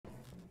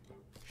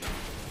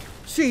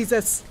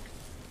Jesus.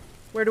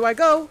 Where do I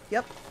go?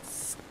 Yep.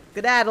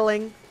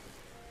 Skedaddling.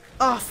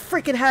 Oh,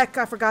 freaking heck.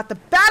 I forgot the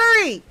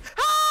battery.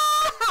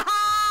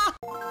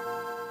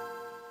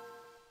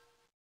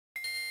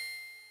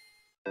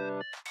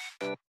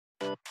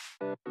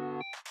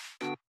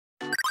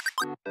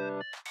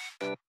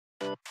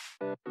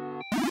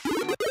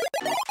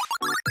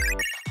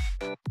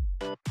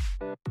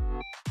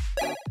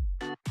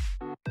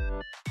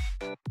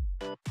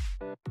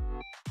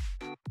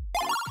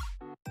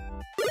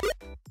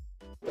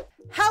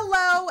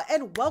 Hello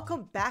and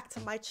welcome back to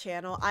my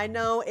channel. I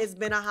know it's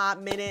been a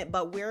hot minute,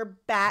 but we're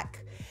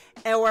back,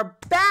 and we're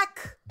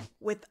back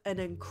with an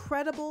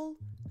incredible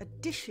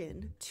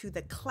addition to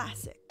the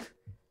classic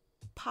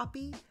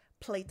Poppy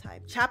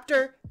Playtime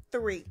Chapter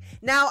 3.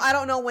 Now, I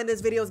don't know when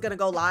this video is gonna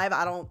go live.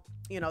 I don't,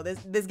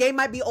 this game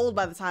might be old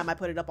by the time I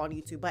put it up on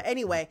YouTube. But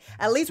anyway,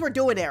 at least we're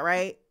doing it,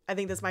 right? I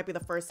think this might be the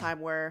first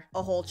time where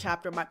a whole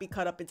chapter might be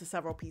cut up into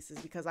several pieces,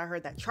 because I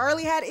heard that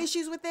Charlie had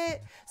issues with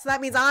it. So that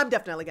means I'm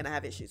definitely gonna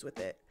have issues with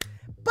it.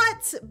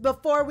 But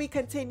before we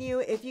continue,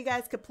 if you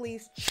guys could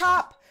please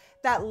chop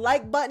that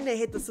like button and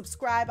hit the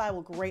subscribe, I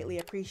will greatly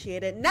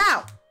appreciate it.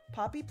 Now,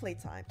 Poppy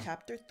Playtime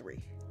Chapter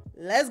 3.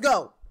 Let's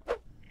go.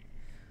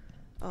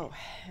 Oh,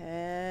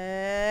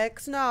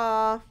 heck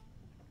nah.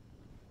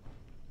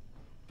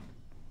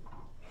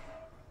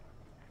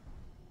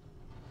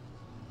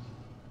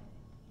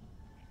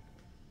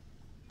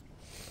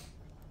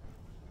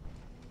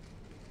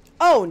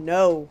 Oh,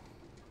 no.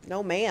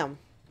 No, ma'am.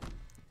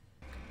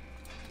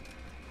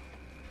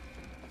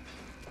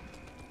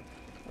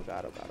 Oh,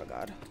 God, oh, God, oh,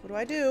 God. What do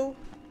I do?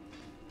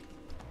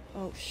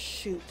 Oh,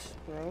 shoot,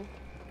 bro.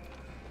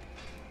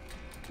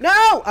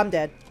 No! I'm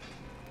dead.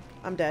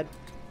 I'm dead.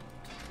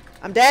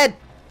 I'm dead!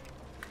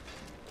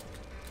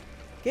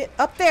 Get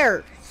up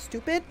there,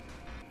 stupid.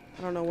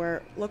 I don't know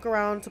where. Look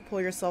around to pull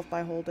yourself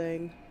by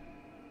holding.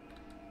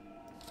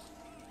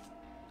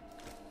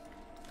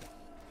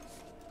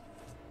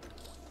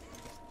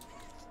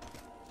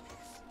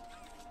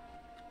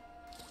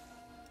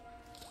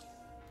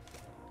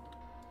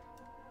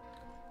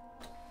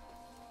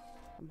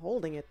 I'm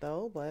holding it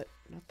though, but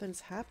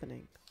nothing's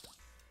happening.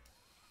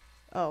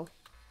 Oh.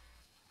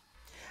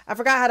 I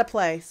forgot how to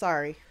play.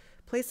 Sorry.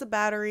 Place the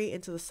battery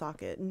into the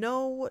socket.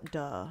 No,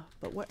 duh.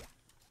 But what?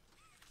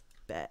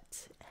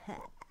 Bet.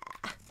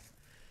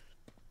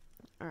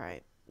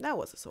 Alright. That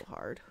wasn't so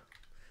hard.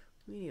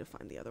 We need to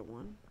find the other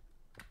one.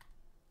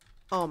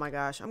 Oh my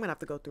gosh. I'm gonna have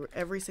to go through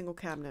every single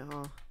cabinet,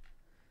 huh?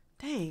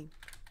 Dang.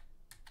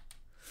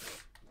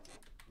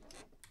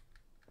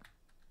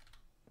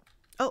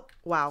 Oh,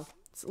 wow.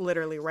 It's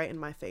literally right in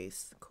my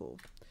face. Cool.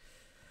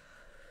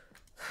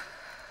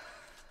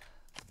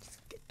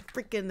 Just get the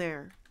freak in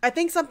there. I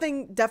think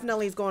something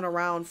definitely is going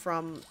around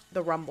from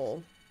the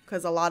Rumble,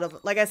 because a lot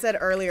of, like I said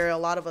earlier, a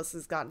lot of us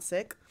has gotten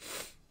sick.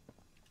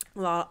 A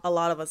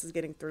lot of us is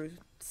getting through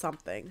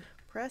something.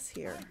 Press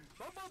here.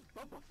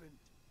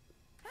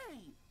 Hey,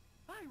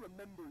 I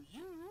remember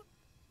you.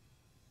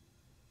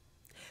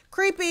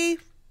 Creepy.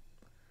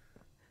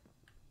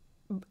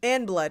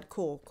 And blood.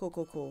 Cool. Cool,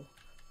 cool, cool.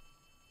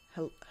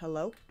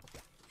 Hello?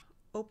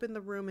 Open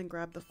the room and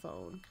grab the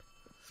phone.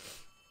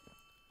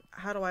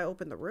 How do I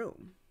open the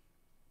room?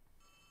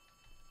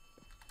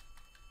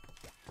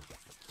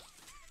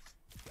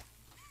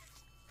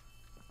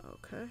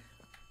 Okay.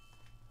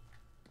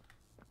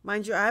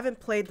 Mind you, I haven't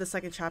played the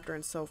second chapter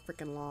in so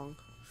freaking long.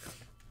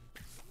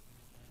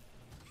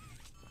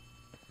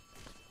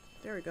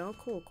 There we go.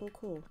 Cool, cool,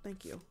 cool.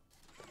 Thank you.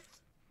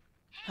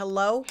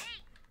 Hello? Hey,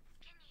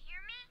 can you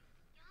hear me?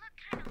 You look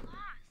kind of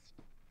lost.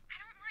 I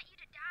don't want you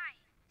to die,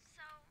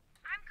 so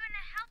I'm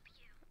gonna help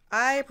you.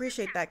 I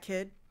appreciate that,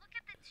 kid. Look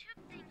at the tube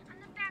thing on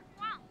the back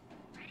wall.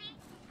 Ready?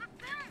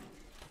 Boom!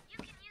 You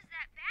can use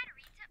that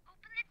battery to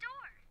open the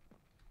door.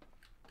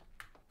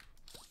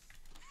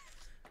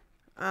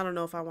 I don't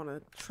know if I want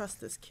to trust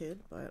this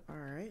kid, but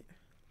alright.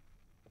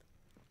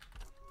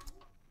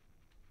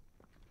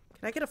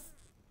 Can I get a...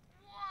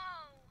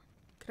 Whoa!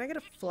 Can I get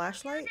a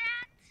flashlight?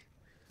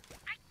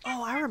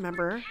 Oh, I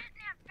remember.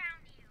 Catnip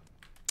found you.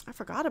 I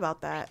forgot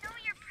about that. I know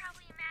you're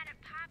probably mad at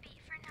Poppy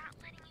for not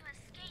letting you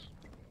escape.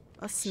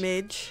 A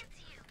smidge. She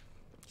needs you.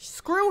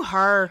 Screw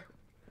her.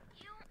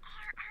 You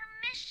are our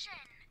mission.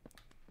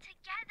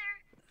 Together,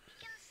 we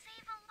can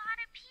save a lot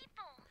of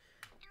people.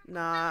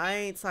 Nah, I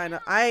ain't signed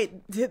up.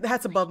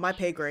 That's above my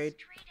pay grade.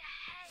 Straight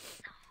ahead is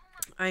the home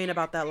of I ain't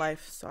about that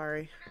life.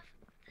 Sorry.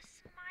 the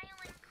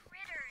smiling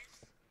critters.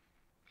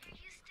 There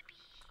used to be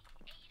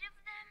 8 of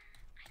them,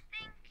 I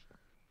think.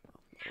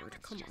 Now Lord,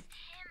 it's come just on.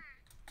 him.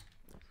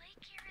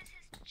 Playcare is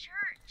his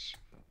church,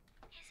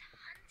 his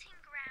hunting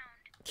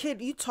ground.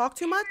 Kid, you talk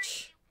too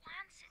much? He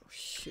wants it Oh, to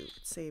shoot.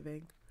 be.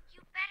 Saving.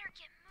 You better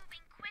get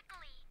moving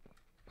quickly.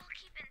 We'll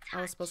keep in touch.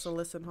 I was supposed to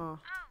listen, huh?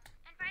 Oh,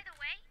 and by the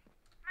way,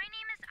 my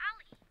name is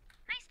Ali.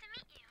 Nice to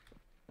meet you.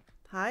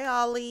 Hi,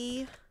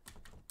 Ollie.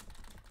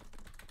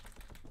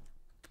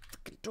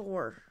 Freaking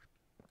door.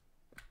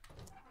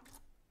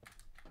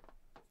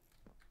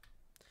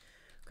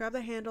 Grab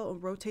the handle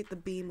and rotate the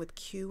beam with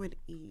Q and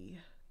E.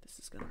 This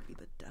is gonna be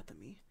the death of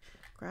me.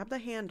 Grab the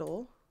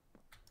handle.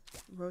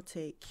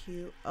 Rotate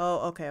Q.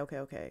 Oh, okay. Got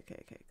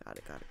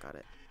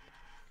it.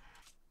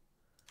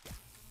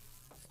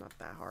 It's not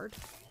that hard.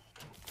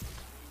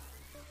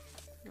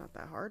 Not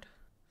that hard.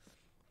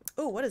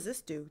 Oh, what does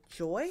this do?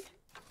 Joy?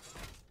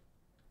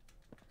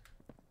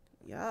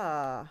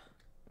 Yeah.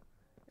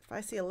 If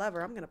I see a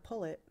lever, I'm gonna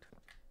pull it.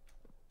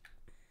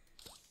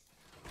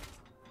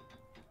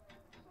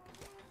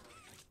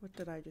 What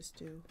did I just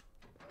do?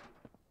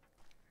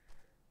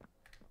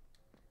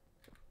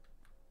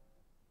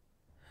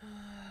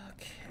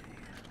 Okay.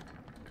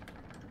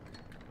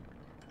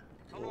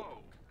 Hello.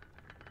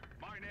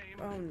 My name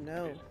Oh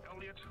no. is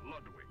Elliot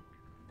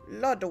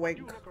Ludwig. Ludwig.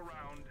 You look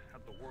around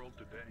at the world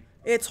today.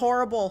 It's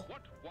horrible.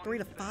 What 3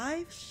 to thing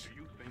 5?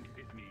 do you think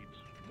it needs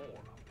more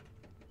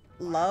of?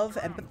 Love,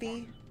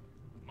 empathy.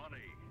 Money.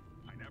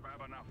 I never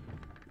have enough.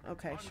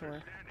 Okay, sure.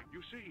 Understanding.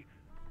 You see,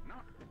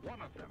 not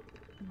one of them.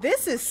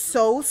 This is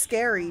so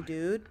scary,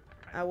 dude.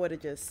 I would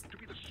have just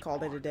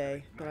called it a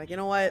day. But like, you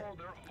know what?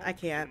 I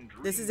can't.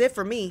 This is it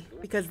for me.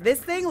 Because this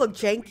thing looked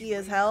janky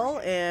as hell,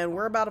 and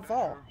we're about to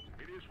fall.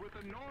 It is with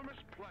enormous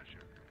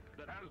pleasure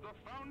that as the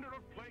founder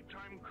of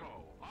Playtime Co.,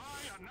 I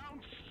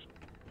announce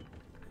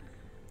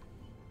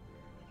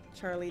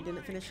Charlie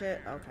didn't finish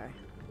it? Okay.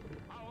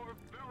 our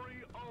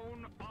very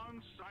own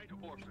on-site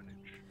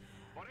orphanage.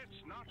 But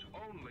it's not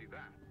only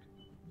that.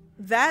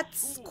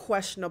 That's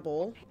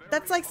questionable.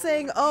 That's like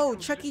saying, oh,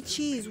 Chuck E.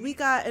 Cheese, we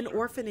got an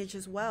orphanage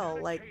as well.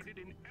 Like,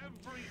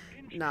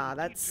 nah,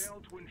 that's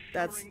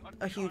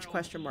a huge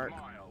question mark.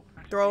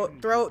 Throw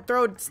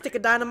stick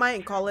of dynamite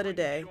and call it a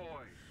day.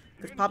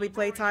 Because Poppy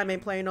Playtime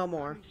ain't playing no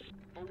more.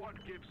 For what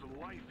gives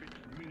life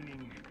its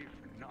meaning,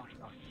 if not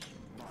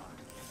a smile?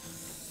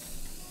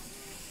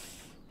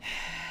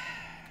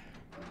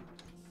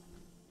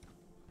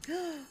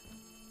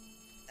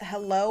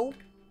 Hello?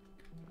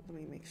 Let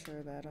me make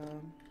sure that,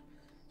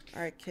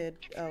 alright, kid.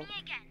 It's Oh. me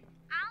again.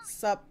 Ollie.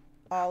 Sup,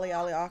 Ollie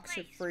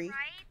Oxford Place, free.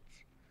 Right?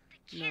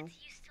 The No.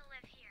 kids used to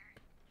live here.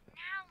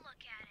 Now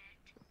look at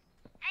it.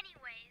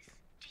 Anyways,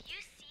 do you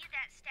see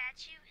that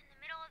statue in the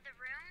middle of the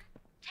room?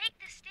 Take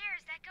the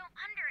stairs that go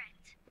under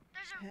it.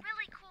 There's a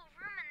really cool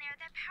room in there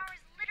that powers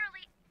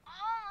literally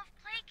all of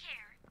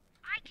Playcare.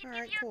 I can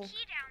Alright, give you cool. a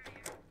key down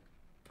there.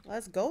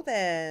 Let's go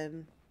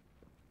then.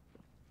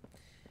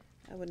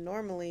 I would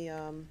normally,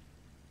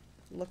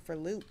 look for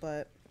loot,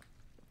 but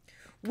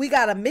we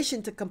got a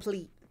mission to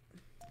complete.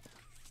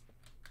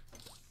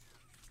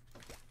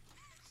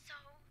 So,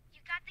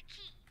 you got the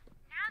key.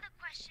 Now the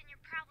question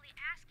you're probably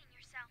asking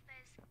yourself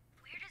is,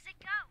 where does it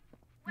go?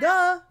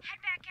 Duh.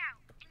 Head back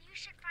out, and you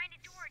should find a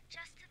door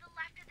just to the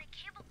left of the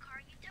cable car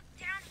you took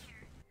down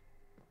here.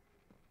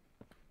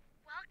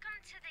 Welcome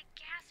to the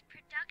gas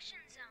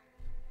production zone,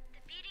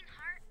 the beating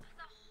heart of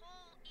the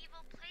whole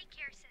evil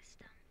Playcare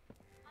system.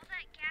 All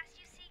that gas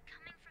you see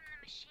coming from the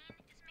machine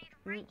is made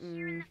right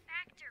here in the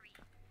factory.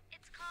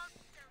 It's called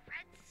the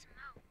red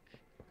smoke.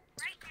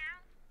 Right now,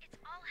 it's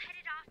all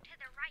headed off to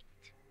the right.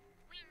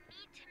 We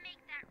need to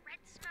make that red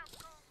smoke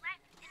go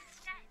left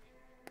instead.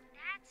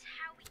 That's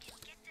how we can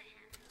get to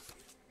him.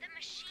 The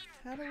machine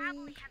How will do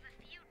probably we- have a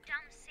few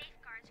dumb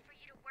safeguards for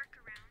you to work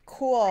around.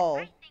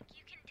 Cool. I think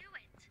you can do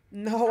it.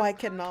 No, I I'll call you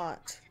cannot.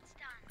 once it's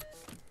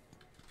done.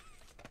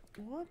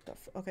 What the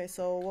okay,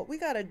 so what we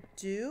gotta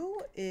do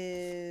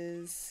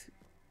is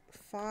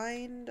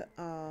find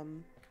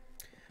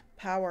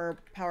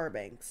power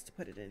banks to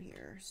put it in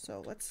here.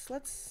 So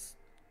let's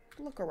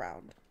look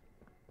around.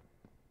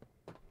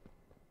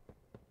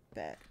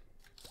 Bet.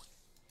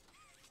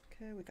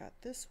 Okay, we got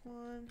this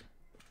one.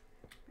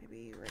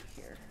 Maybe right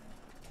here.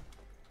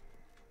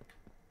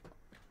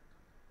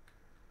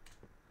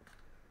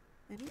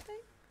 Anything?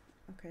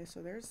 Okay,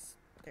 so there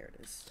it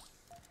is.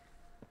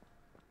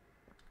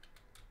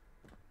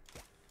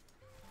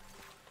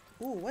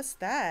 Ooh, what's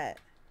that?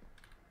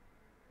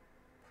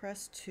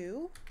 Press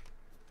 2?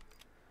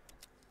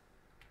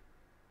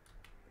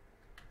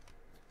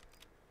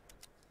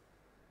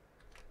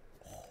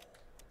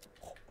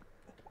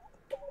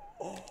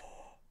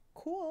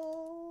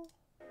 Cool.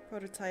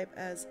 Prototype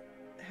has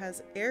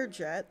air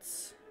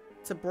jets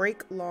to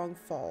break long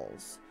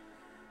falls.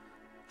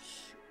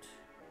 Shoot.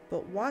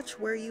 But watch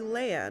where you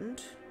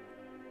land.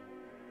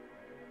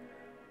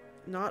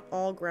 Not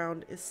all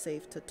ground is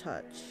safe to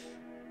touch.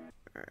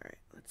 Alright,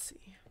 let's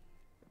see.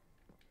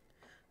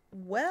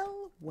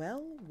 Well,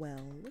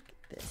 look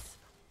at this.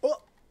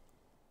 Oh!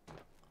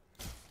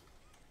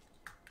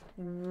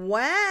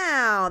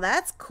 Wow,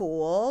 that's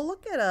cool.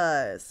 Look at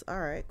us.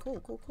 Alright,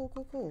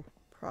 cool.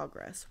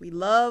 Progress. We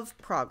love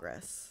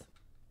progress.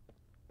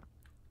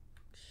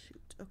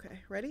 Shoot. Okay,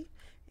 ready?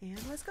 And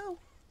let's go.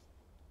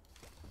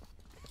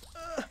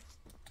 Ugh.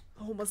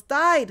 Almost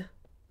died.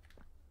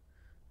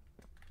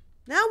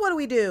 Now what do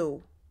we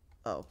do?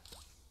 Oh.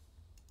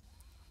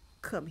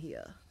 Come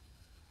here.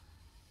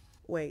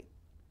 Wait.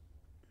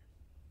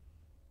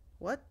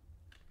 What?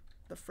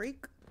 The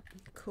freak?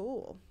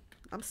 Cool.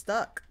 I'm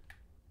stuck.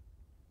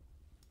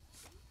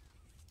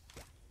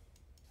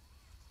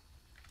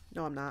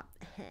 No, I'm not.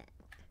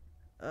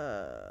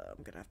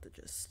 I'm gonna have to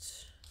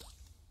just...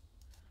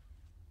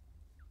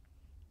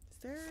 Is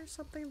there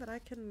something that I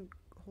can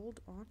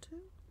hold on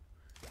to?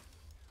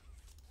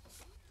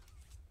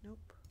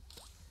 Nope.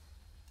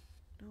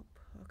 Nope.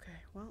 Okay,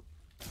 well.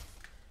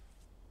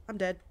 I'm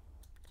dead.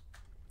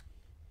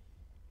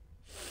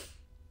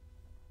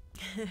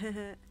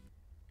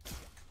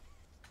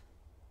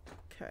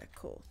 Okay,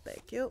 cool.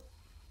 Thank you.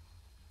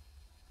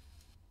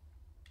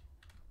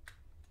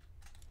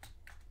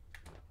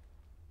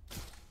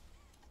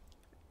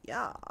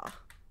 Yeah.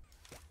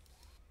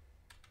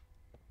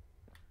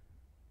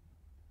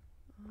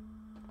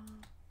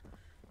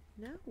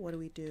 Now what do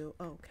we do?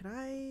 Oh, can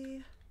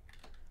I...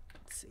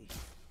 Let's see.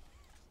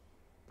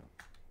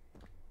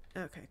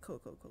 Okay,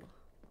 cool.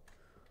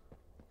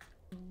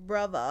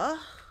 Brother.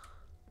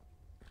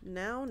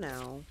 Now.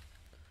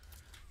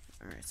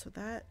 Alright, so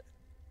that...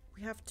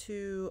 We have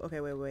to... Okay,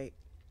 wait.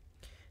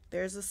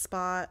 There's a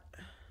spot.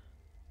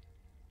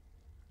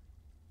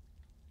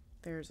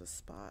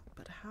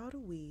 But how do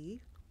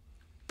we...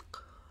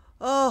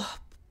 Oh!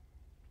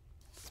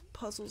 This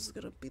puzzle's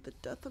gonna be the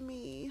death of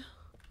me.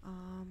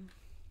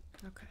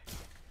 Okay.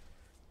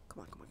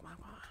 Come on.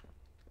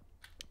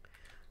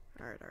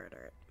 Alright.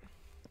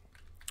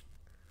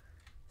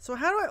 So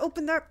how do I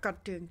open that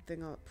goddamn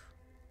thing up?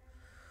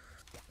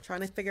 I'm trying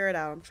to figure it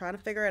out.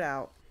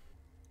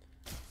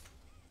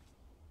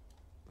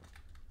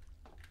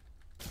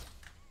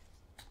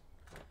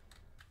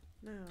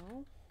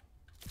 No.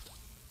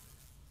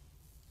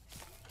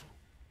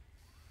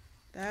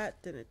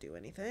 That didn't do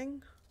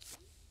anything.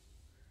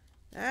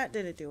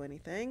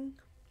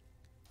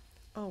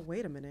 Oh,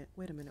 wait a minute.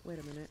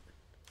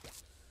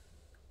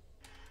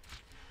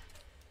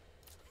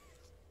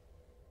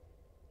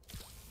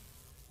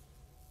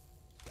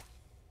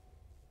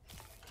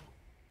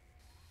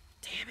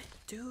 Damn it,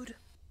 dude.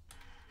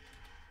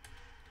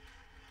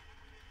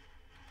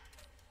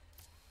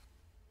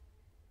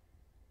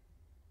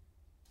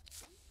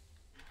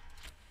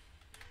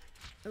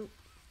 Oh.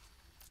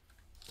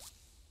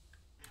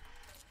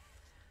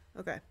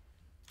 Okay.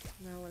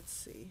 Now let's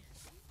see.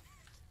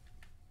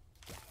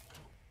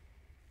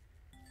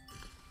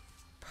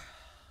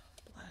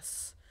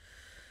 Bless.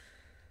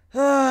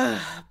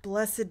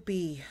 Blessed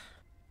be.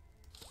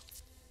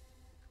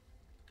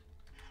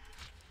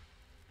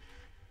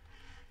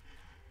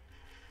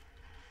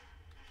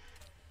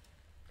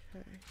 Okay.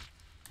 Right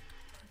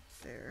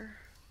there.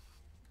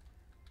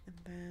 And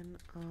then,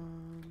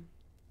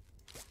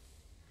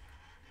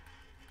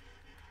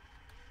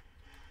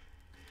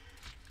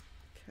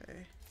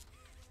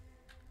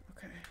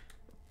 okay.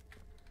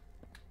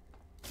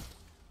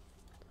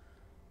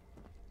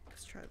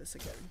 Let's try this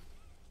again.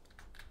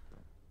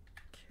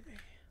 Okay.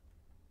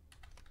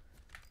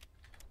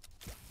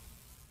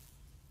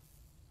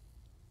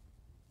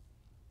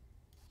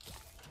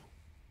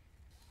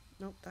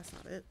 Nope, that's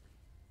not it.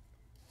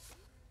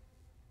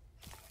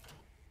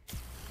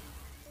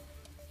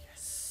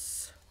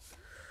 Yes.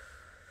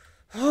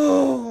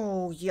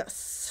 Oh,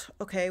 yes.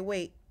 Okay,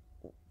 wait.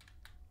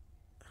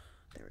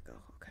 There we go.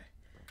 Okay.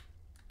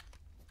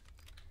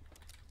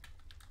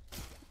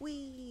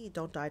 Wee!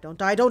 Don't die. Oh,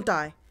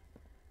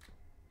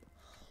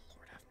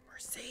 Lord have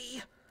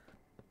mercy.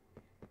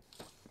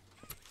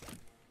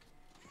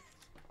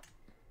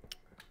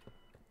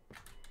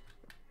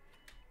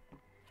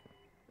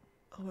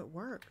 Oh, it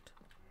worked.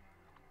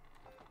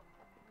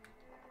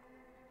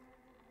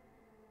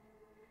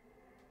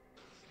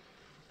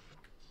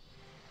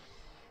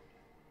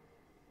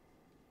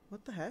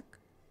 What the heck?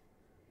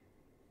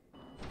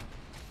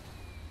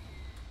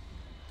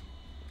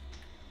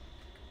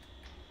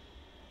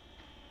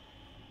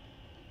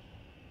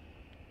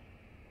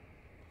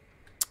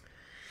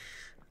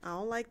 I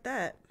don't like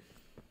that.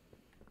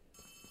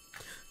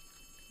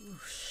 Oh,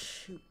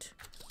 shoot.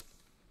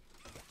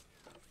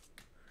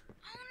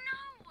 Oh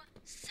no!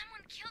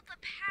 Someone killed the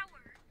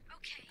power.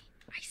 Okay,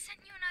 I sent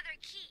you another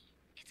key.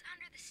 It's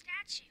under the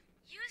statue.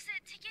 Use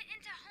it to get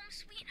into Home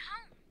Sweet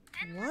Home.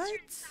 Then once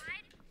you're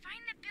inside, find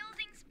the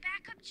building's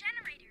backup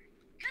generator.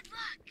 Good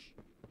luck!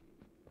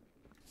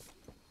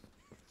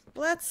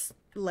 Well, that's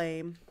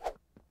lame.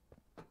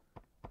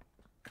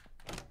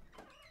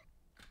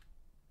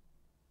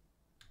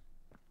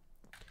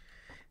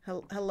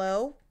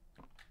 Hello?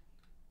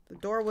 The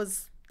door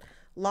was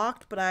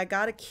locked, but I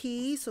got a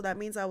key, so that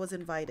means I was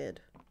invited.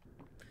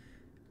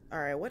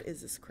 Alright, what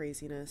is this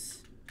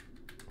craziness?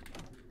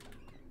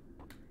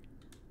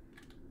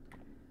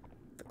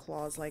 The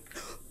claw's like...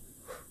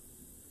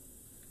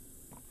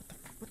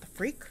 What the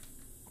freak?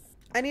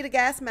 I need a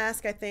gas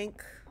mask, I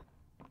think.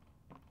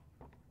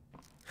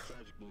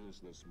 Tragic news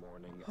this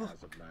morning.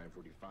 As of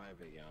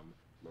 9:45 a.m.,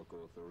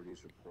 local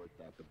authorities report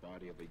that the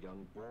body of a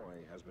young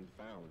boy has been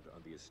found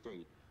on the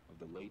estate of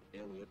the late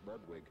Elliot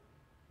Ludwig,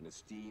 an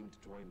esteemed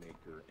toy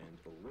maker and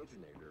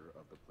originator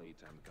of the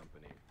Playtime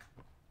company.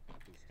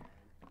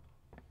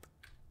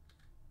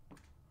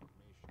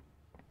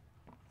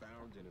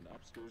 Found in an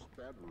upstairs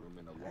bedroom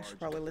in a large... I should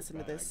probably listen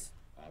to this.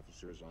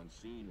 Officers on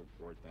scene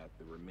report that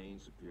the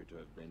remains appear to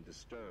have been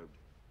disturbed.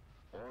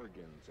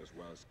 Organs as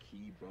well as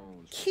key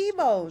bones. from Key the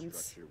skeletal bones.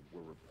 structure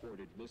were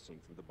reported missing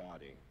from the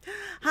body.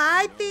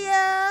 Hi, It's unknown Thea.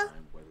 at this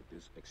time whether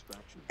this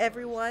extraction was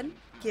Everyone, in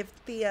give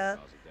fact Thea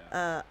the cause of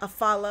death. a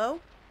follow,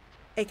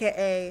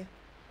 aka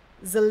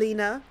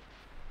Zelina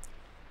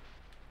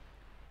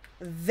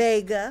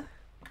Vega.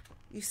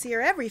 You see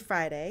her every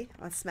Friday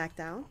on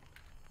SmackDown.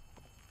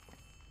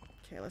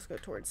 Okay, let's go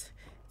towards.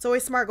 It's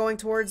always smart going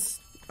towards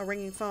a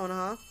ringing phone,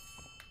 huh?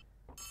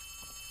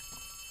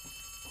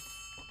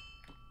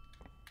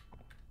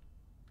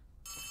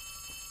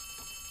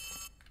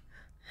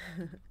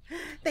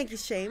 Thank you,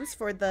 Shames,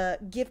 for the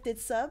gifted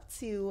sub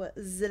to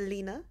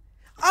Zelina.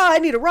 Oh, I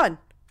need to run.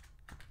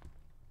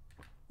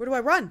 Where do I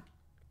run?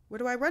 Where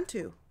do I run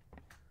to?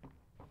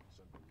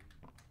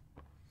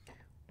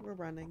 We're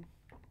running.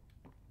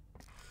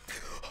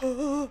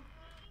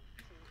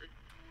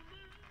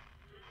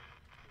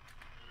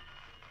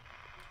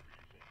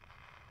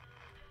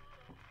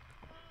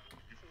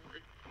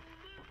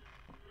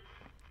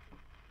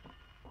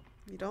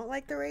 You don't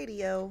like the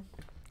radio.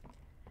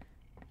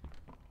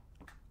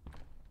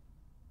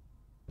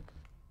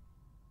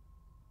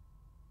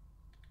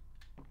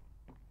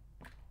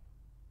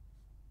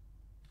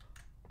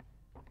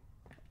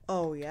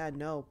 Oh, yeah,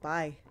 no.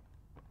 Bye.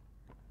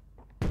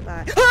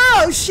 Bye.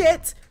 Oh,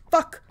 shit!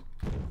 Fuck!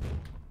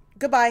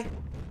 Goodbye.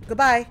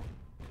 Goodbye.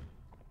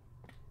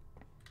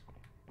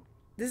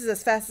 This is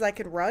as fast as I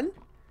could run?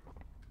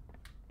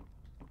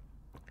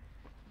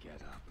 Get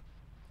up.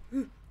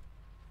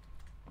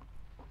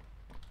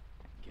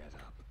 Get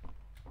up.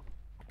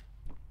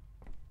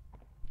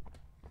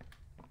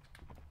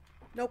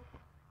 Nope.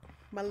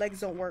 My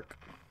legs don't work.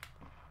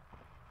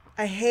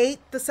 I hate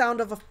the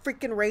sound of a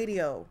freaking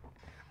radio.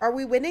 Are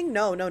we winning?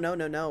 No, no, no,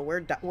 no, no.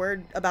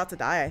 We're about to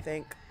die, I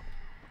think.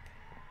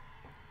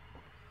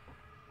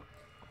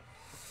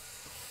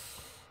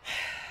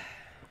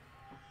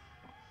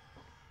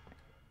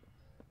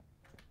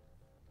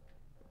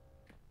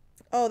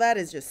 Oh, that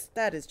is just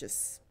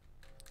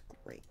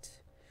great.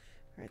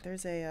 All right,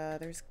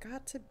 there's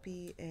got to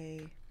be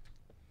a,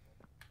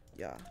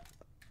 yeah.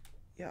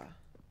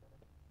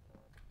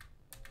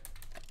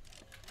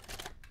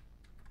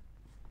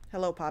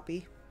 Hello,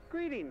 Poppy.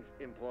 Greetings,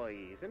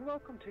 employees, and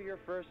welcome to your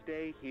first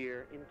day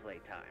here in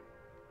Playtime.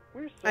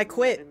 We're I certain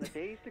quit. that in the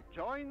days to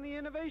join the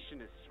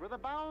innovationists, where the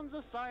bounds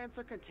of science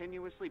are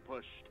continuously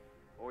pushed,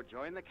 or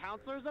join the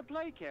counselors of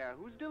Playcare,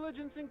 whose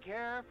diligence and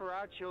care for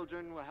our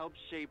children will help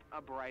shape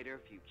a brighter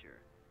future.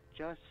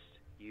 Just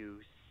you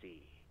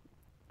see.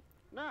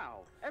 Now,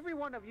 every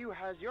one of you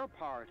has your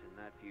part in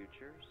that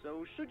future,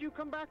 so should you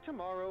come back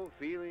tomorrow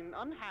feeling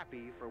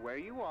unhappy for where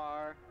you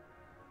are,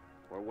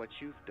 or what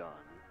you've done,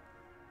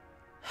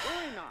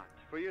 worry not,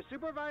 for your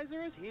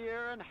supervisor is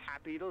here and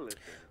happy to listen.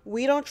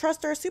 We don't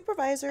trust our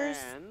supervisors.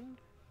 And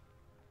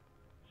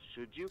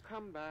should you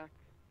come back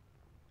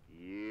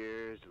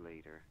years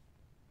later,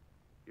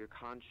 your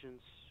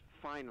conscience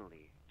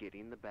finally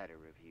getting the better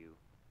of you,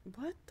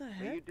 What the may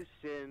heck? you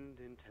descend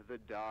into the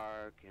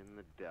dark and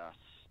the dust,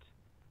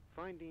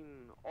 finding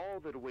all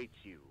that awaits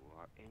you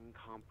are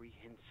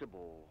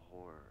incomprehensible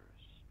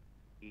horrors,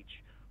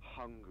 each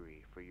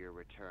hungry for your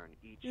return,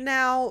 each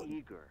Now,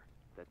 eager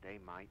that they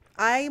might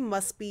I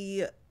must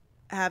be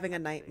having a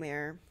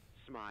nightmare.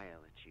 smile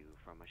at you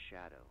from a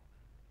shadow.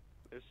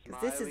 Their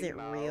 'Cause this smiling isn't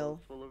mouths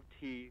real. full of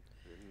teeth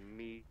and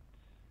meat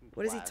and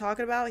What is he plastic,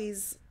 talking about?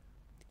 He's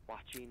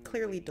watching and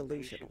clearly waiting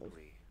delusional.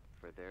 patiently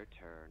for their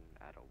turn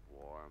at a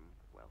warm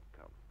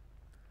welcome.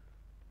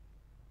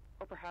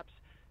 Or perhaps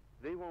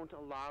they won't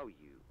allow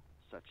you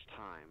such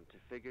time to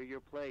figure your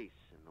place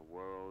in the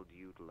world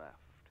you'd left.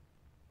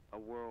 A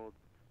world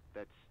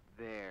that's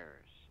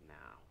theirs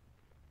now.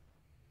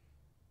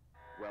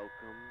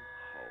 Welcome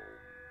home.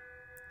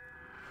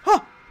 Huh!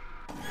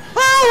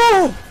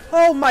 Oh!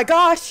 Oh my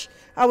gosh!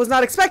 I was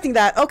not expecting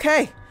that.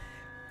 Okay.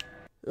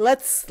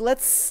 Let's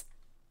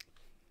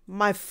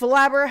my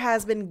flabber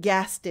has been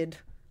gasted.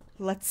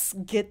 Let's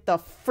get the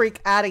freak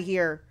out of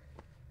here.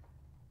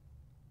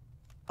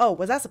 Oh,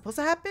 was that supposed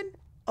to happen?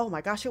 Oh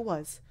my gosh, it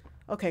was.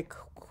 Okay,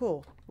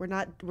 cool. We're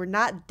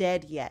not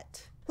dead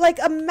yet. Like,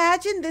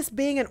 imagine this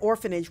being an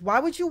orphanage. Why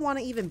would you want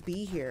to even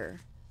be here?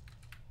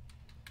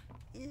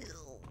 Ew.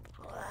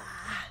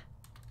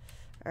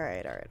 All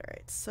right.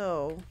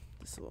 So,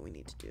 this is what we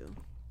need to do.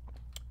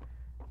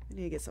 We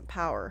need to get some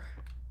power.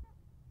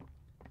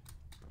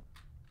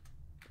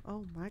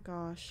 Oh my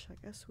gosh.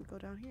 I guess we go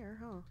down here,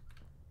 huh?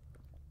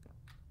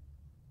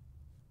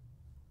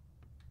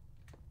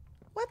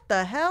 What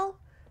the hell?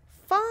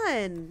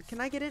 Fun! Can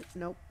I get in?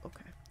 Nope.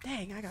 Okay.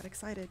 Dang, I got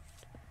excited.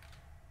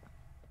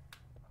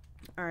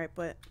 Alright,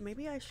 but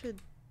maybe I should...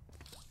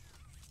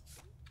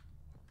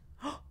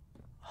 Oh,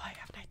 I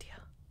have an idea.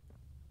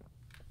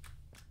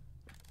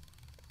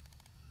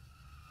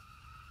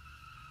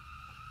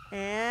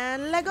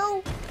 And let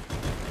go!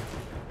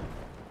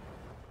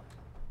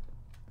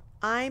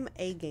 I'm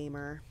a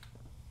gamer.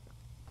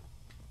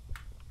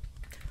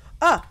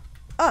 Ow,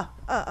 ow.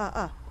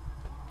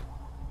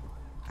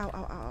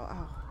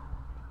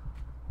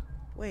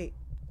 Wait.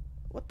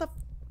 What the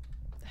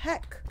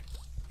heck?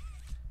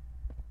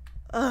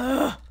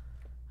 Ugh.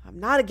 I'm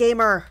not a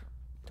gamer.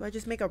 Do I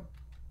just make a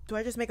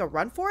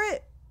run for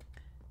it?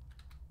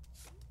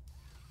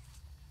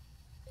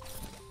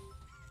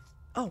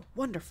 Oh,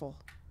 wonderful.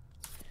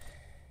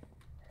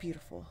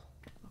 Beautiful.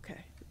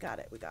 Okay, we got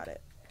it. We got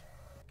it.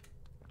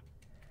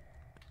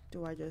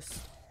 Do I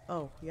just...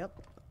 Oh,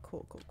 yep.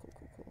 Cool, cool, cool,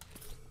 cool, cool.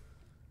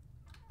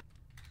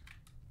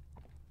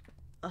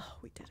 Oh,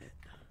 we did it.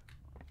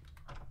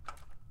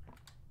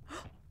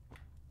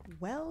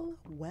 Well,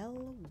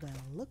 well,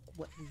 well. Look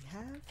what we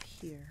have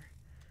here.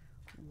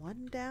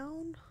 One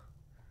down.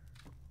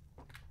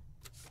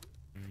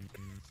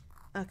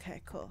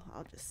 Okay, cool.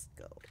 I'll just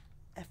go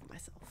F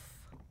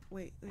myself.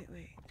 Wait, wait,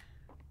 wait.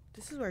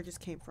 This is where I just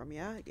came from,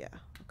 yeah? Yeah.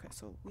 Okay,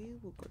 so we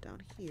will go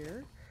down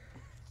here.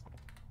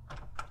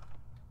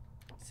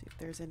 See if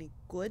there's any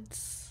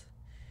goods.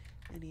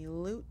 Any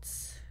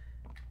loots.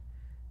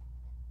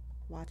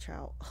 Watch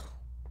out. Oh,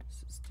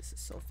 this is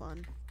so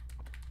fun.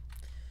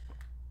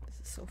 This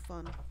is so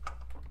fun. What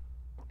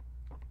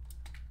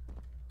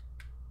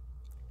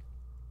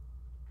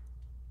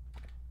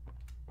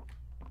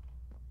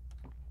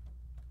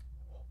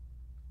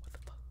the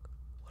fuck?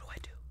 What do I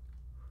do?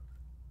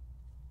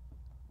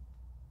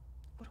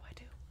 What do I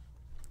do?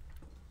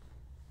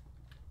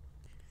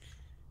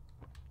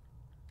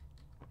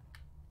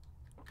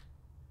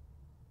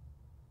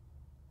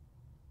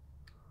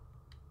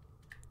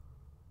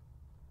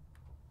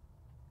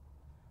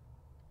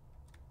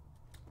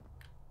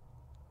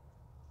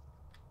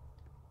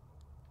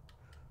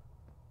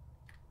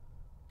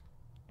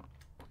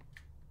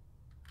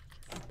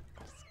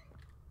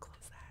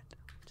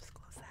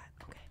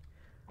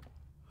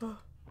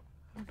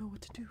 I don't know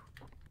what to do.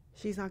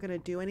 She's not gonna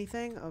do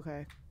anything?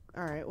 Okay.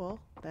 Alright, well,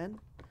 then.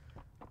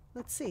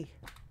 Let's see.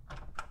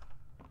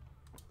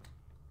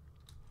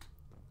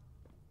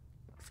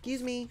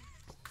 Excuse me.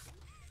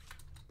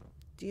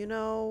 Do you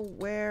know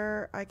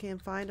where I can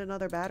find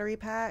another battery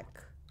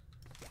pack?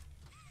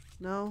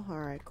 No?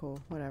 Alright,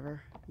 cool.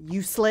 Whatever.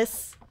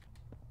 Useless.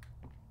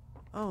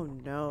 Oh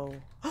no.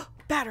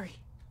 Battery!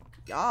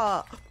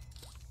 Yeah!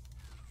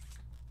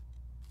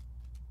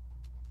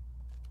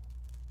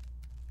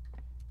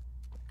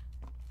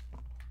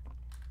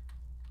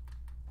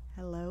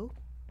 Hello?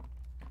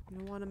 You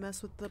don't want to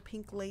mess with the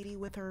pink lady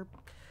with her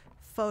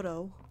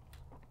photo.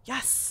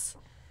 Yes!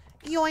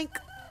 Yoink!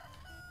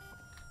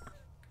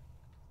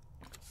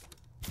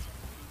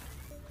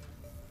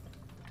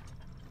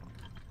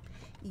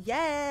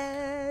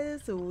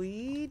 Yes!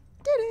 We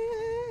did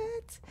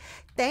it!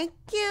 Thank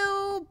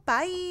you!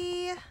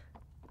 Bye!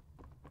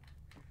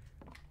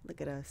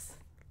 Look at us.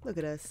 Look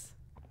at us.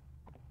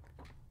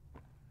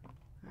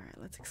 Alright,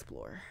 let's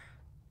explore.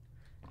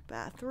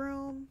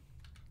 Bathroom.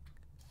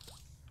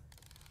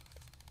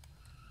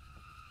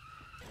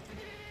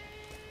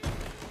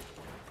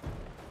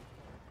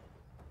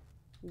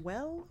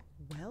 Well,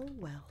 well,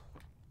 well.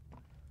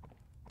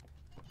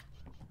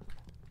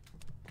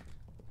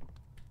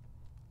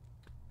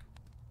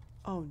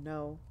 Oh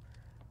no.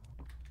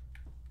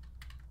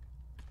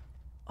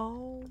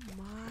 Oh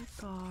my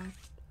god.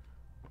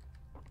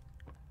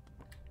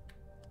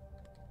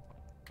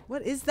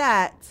 What is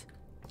that?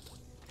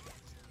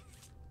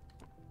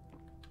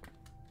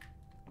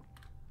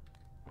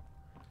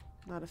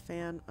 Not a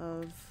fan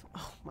of...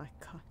 Oh my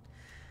god.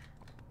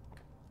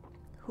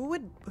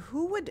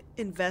 Who would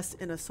invest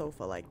in a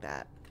sofa like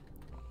that?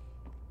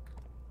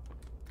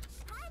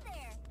 Hi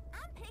there.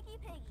 I'm Piggy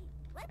Piggy.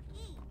 Let's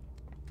eat.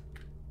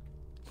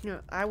 Yeah,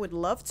 I would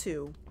love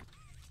to.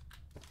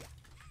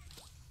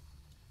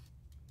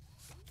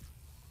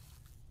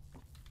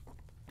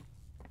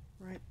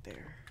 Right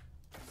there.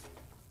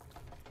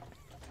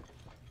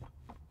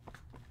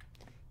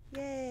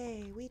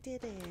 Yay, we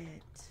did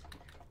it.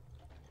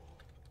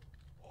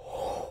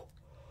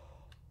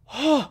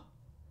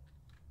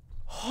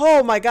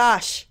 Oh my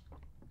gosh!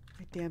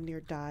 I damn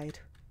near died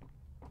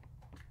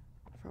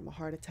from a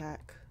heart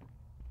attack.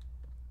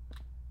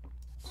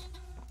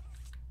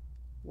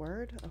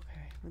 Word?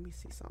 Okay, let me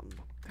see something.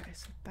 Okay,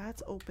 so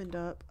that's opened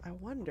up. I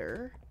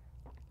wonder...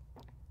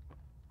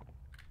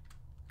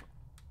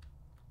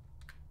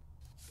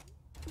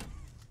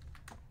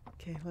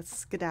 Okay, let's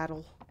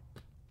skedaddle.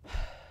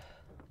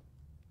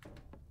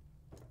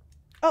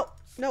 Oh,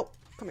 no,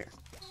 come here.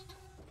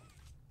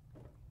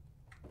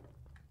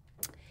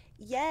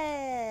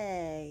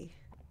 Yay!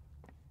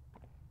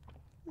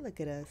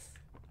 Look at us.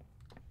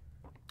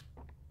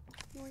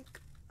 Yoink.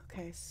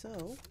 Okay,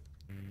 so...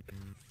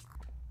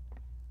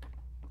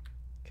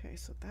 Okay,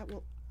 so that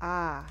will...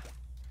 Ah!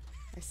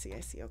 I see,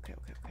 I see. Okay,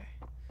 okay, okay.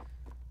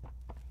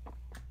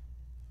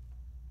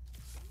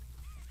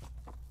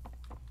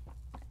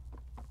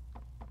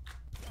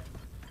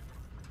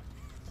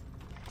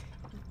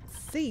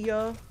 See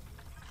ya!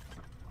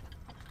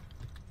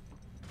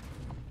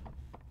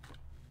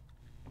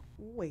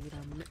 Wait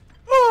a minute.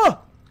 Oh!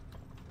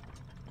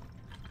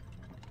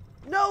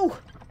 No!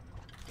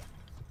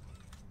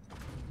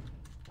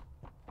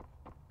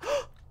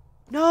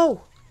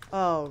 No!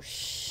 Oh,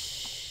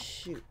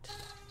 shoot.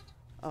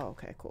 Oh,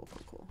 okay, cool,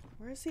 cool, cool.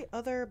 Where's the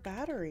other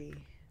battery?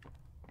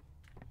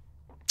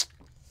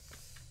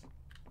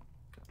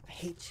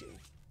 hate you.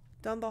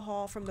 Down the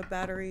hall from the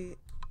battery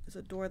is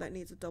a door that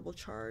needs a double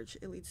charge.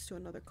 It leads to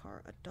another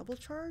car. A double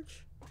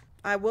charge?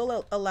 I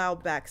will allow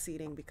back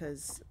seating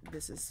because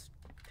this is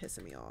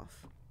pissing me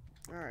off.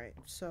 Alright,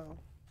 so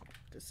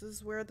this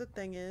is where the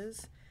thing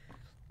is.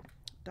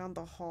 Down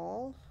the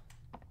hall.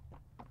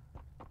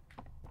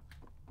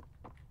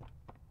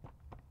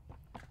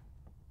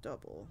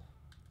 Double.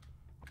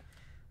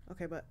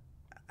 Okay, but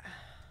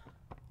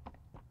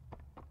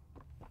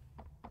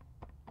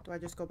do I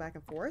just go back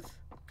and forth?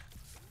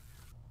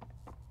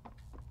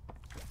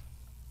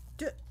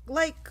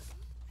 Like,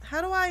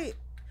 how do I?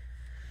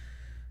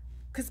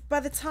 Because by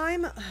the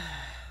time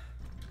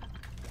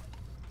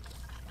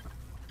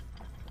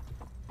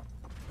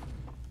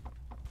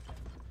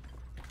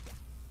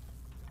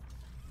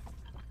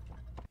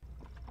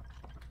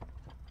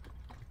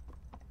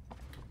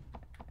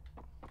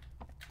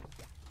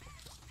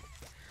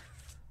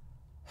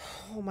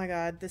oh my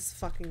god, this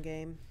fucking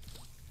game.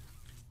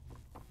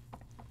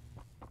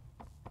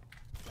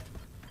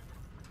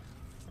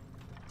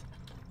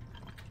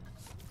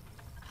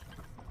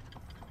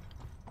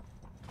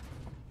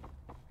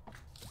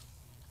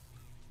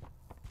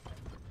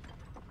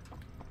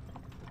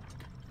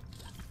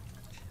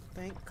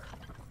 Thank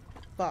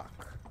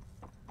fuck.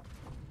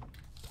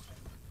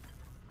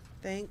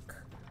 Thank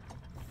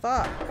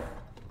fuck.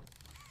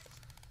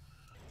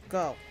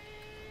 Go.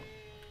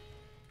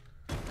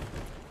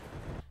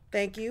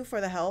 Thank you for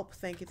the help.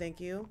 Thank you,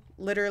 thank you.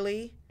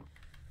 Literally,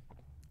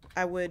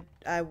 I would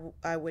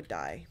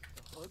die.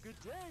 A good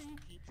day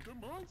keeps the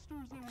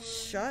monsters away.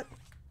 Shut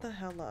the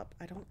hell up.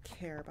 I don't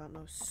care about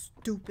no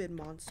stupid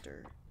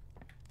monster.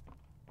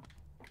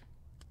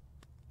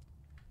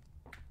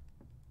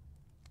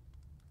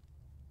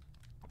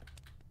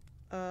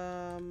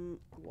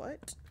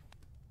 What?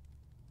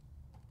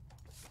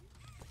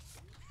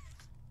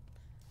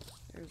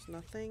 There's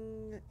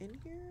nothing in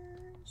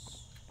here,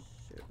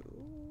 so...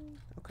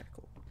 Okay,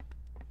 cool.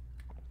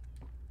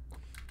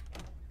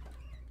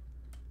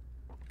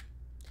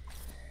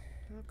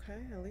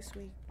 Okay, at least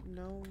we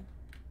know.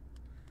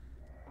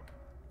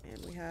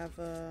 And we have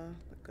a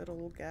good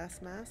old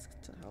gas mask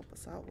to help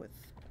us out with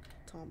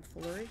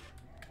tomfoolery.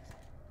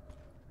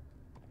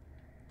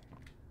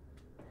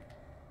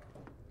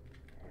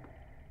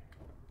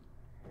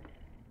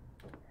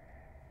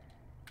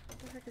 What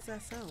the heck is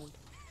that sound?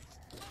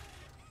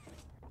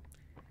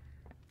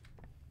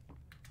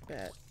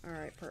 Bet.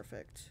 Alright,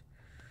 perfect.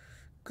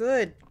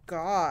 Good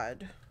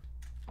God.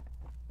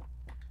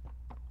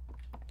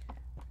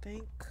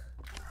 Thank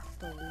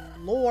the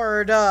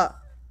Lord.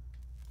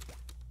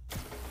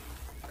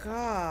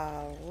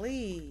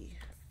 Golly.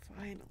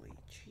 Finally.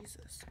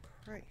 Jesus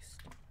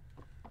Christ.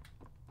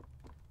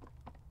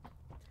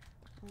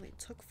 Only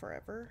took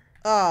forever.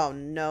 Oh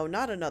no,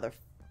 not another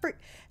freak.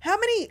 How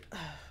many?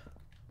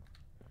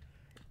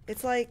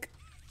 It's like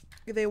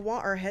they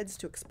want our heads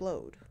to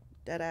explode.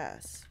 Dead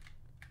ass.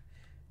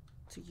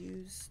 To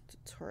use the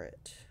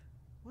turret.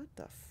 What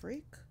the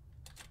freak?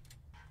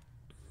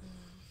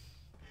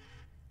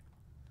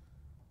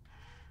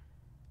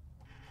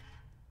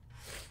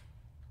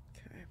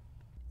 Okay.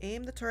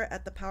 Aim the turret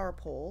at the power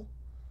pole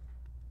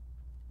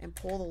and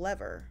pull the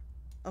lever.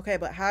 Okay,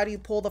 but how do you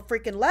pull the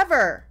freaking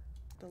lever?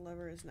 The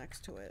lever is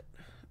next to it.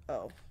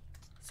 Oh.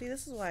 See,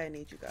 this is why I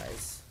need you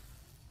guys.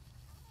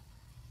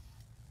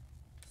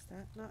 Is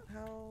that not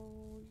how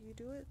you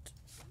do it?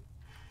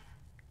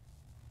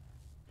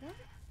 What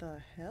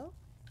the hell?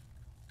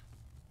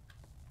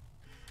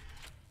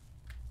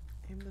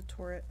 Aim the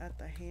turret at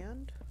the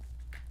hand.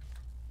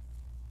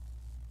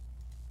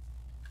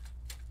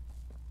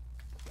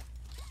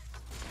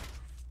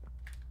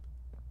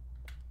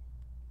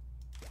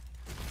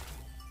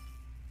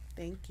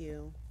 Thank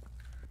you.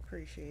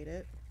 Appreciate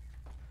it.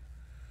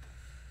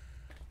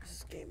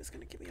 This game is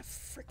gonna give me a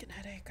freaking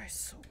headache, I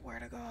swear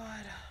to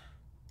God.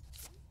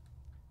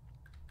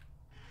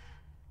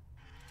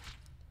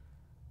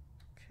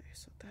 Okay,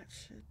 so that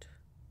should...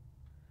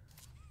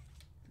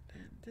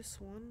 And this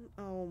one,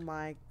 oh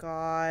my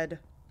God.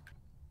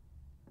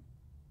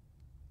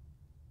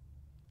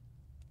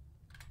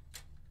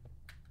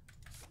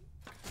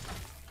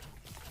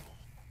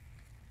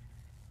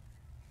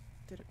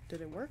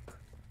 Did it work?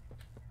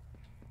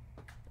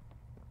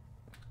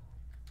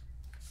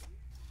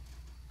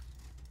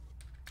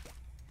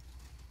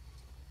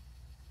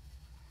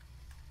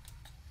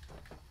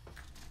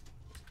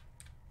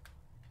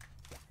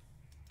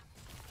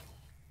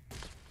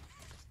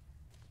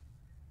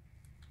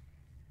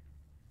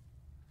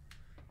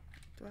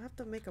 Do I have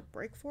to make a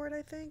break for it,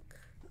 I think?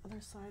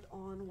 Other side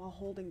on while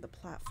holding the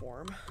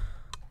platform.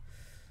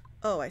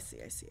 Oh, I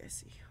see. Okay.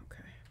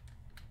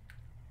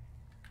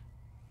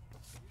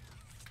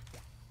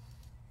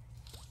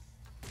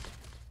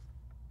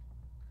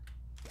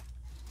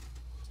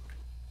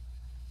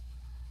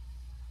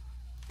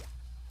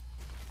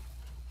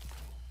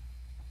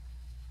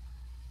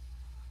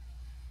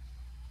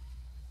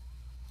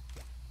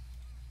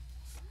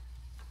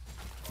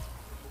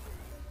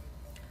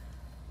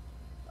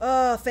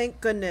 Oh,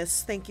 thank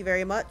goodness. Thank you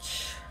very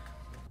much.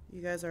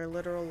 You guys are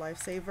literal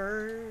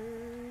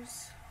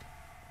lifesavers.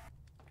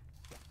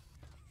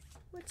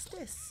 What's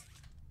this?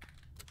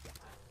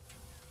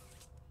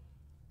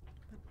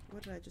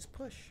 What did I just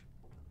push?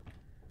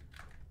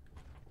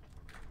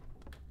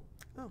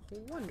 Oh,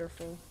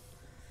 wonderful.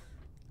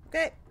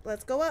 Okay,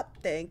 let's go up.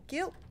 Thank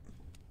you.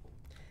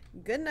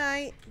 Good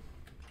night.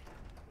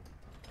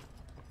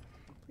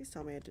 Please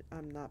tell me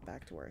I'm not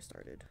back to where I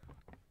started.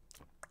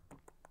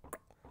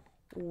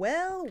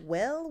 Well,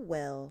 well,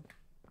 well.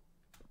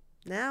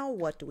 Now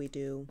what do we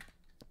do?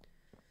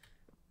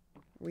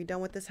 Are we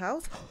done with this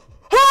house?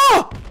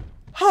 Oh!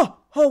 Oh!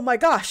 Oh my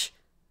gosh!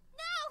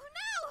 No!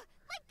 No!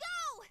 Let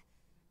go!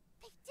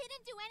 They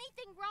didn't do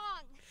anything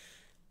wrong.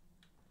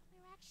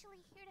 We're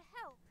actually here to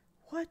help.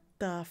 What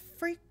the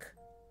freak?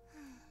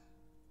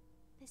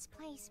 This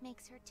place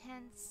makes her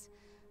tense.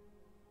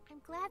 I'm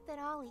glad that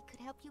Ollie could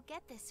help you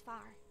get this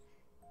far.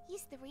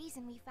 He's the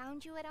reason we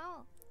found you at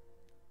all.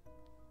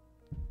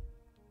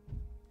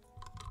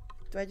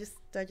 Do I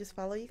just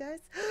follow you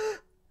guys?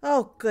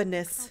 Oh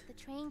goodness. But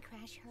the train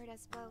crash hurt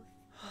us both.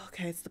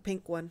 Okay, it's the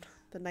pink one.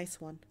 The nice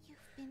one. You've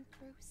been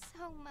through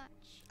so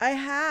much. I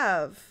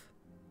have.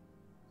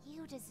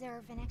 You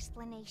deserve an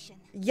explanation.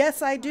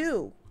 Yes, I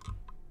do.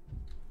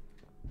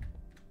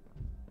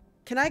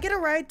 Can I get a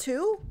ride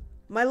too?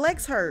 My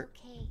legs hurt.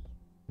 Okay.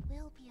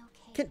 We'll be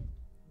okay.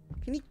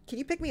 Can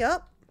you pick me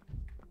up?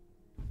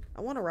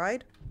 I want a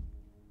ride.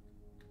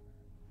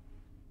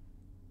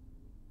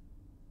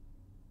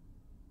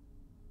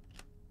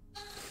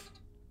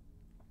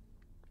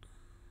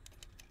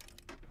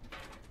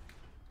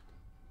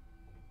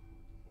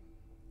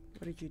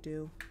 What did you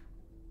do?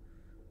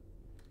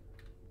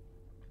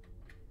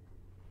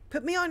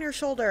 Put me on your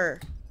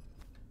shoulder.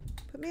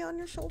 Put me on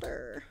your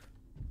shoulder.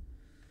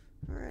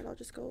 Alright, I'll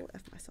just go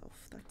F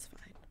myself. That's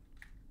fine.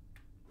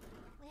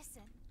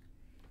 Listen,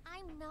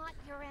 I'm not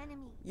your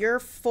enemy. You're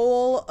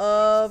full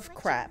of Just let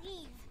you crap.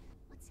 leave.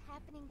 What's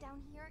happening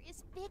down here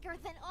is bigger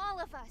than all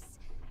of us.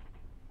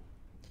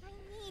 I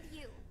need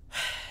you.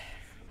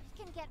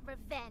 We can get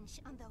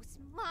revenge on those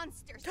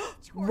monsters. who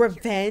tortured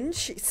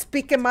Revenge?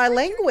 Speaking my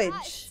language.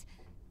 us.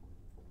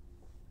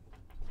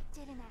 We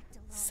didn't act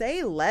alone.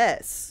 Say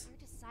less.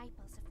 We're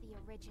disciples of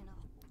the original.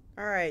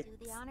 Alright,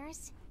 Do the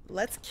honors.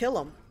 let's kill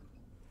him.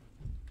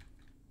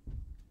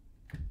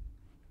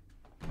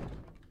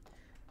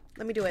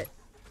 Let me do it.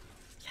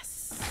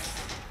 Yes.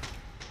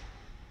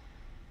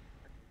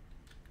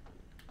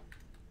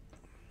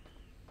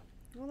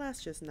 Well,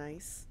 that's just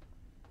nice.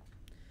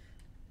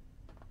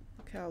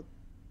 Look how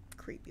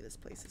creepy this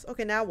place is.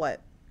 Okay, now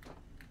what?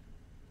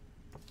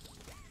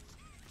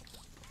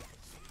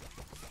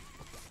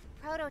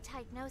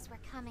 Prototype knows we're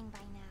coming by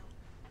now.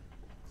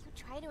 If you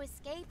try to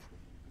escape,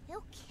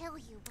 he'll kill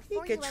you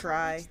before could you ever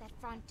try. reach that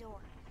front door.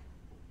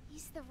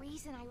 He's the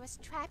reason I was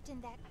trapped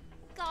in that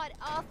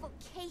god-awful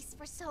case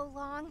for so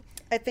long.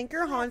 I think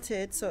you're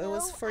haunted, so it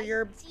was for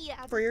your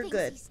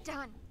good. He's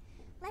done.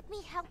 Let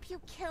me help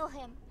you kill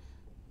him.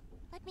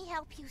 Let me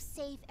help you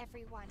save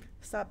everyone.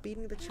 Stop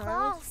beating the We've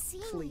child, all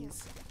seen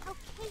please. you, how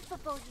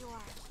capable you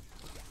are.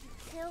 You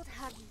killed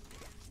Huggy.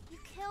 You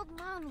killed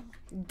Mommy.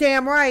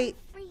 Damn right.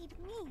 You freed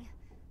me.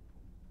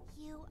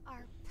 You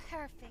are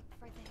perfect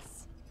for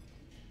this.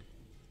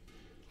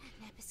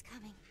 Catnip is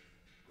coming.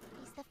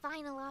 He's the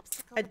final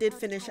obstacle. I the did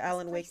finish prototype has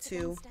Alan Wake placed 2.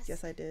 against us.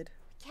 Yes, I did.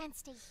 We can't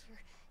stay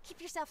here.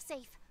 Keep yourself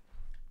safe.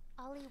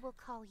 Ollie will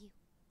call you.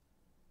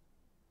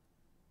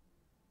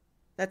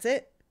 That's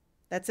it?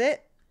 That's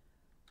it?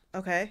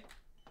 Okay.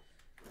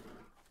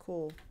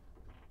 Cool.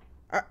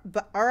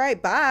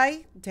 Alright,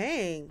 bye.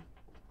 Dang.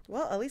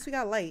 Well, at least we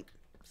got light.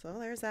 So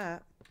there's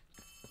that.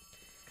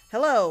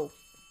 Hello.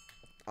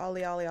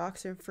 Ollie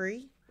oxen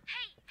free.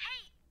 Hey,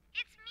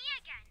 it's me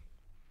again.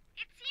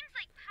 It seems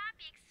like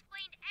Poppy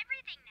explained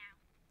everything now,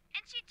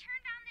 and she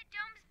turned on the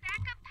dome's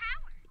backup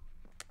power.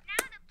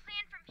 Now the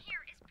plan from here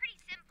is pretty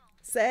simple.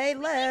 Say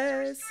We need to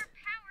less. restore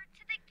power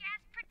to the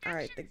gas production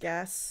Alright, the zone.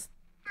 gas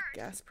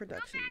First,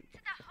 production. go back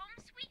to the Home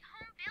Sweet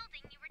Home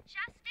building you were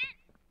just in.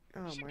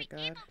 Oh Should my be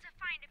god. able to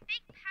find a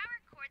big power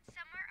cord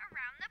somewhere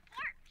around the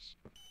porch.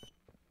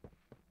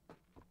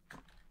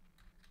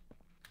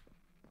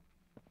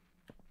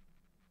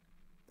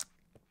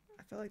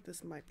 I feel like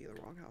this might be the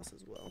wrong house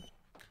as well.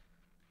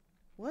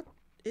 What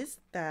is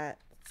that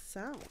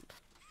sound?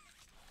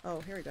 Oh,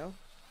 here we go.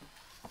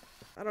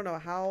 I don't know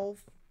how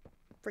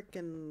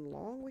freaking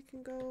long we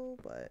can go,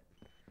 but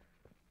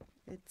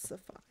it's a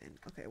fine.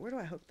 Okay, where do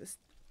I hook this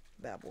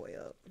bad boy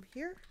up?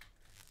 Here?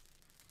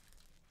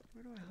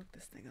 Where do I hook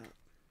this thing up?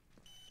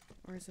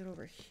 Or is it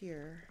over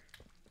here?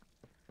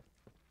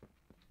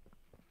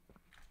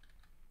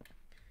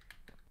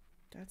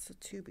 That's a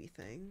tubey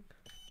thing.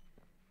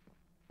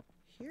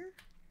 Here?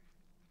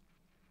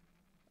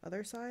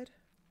 Other side?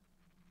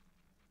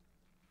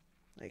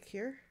 Like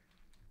here?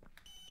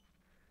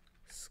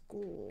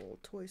 School,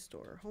 toy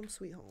store, home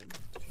sweet home.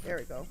 There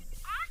we go.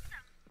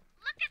 Awesome!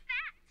 Look at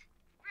that!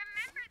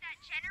 Remember that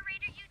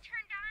generator you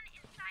turned on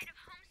inside of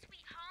Home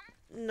Sweet Home?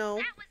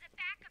 No. That was a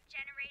backup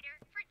generator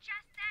for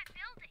just that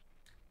building.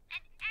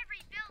 And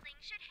every building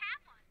should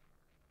have one.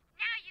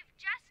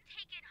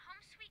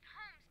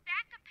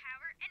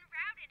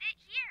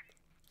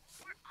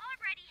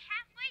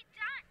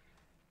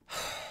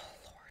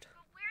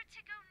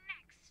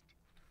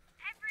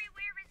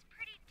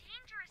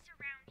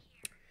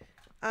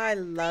 I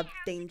love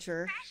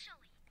danger.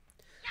 Especially.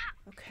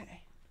 Yeah.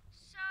 Okay.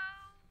 So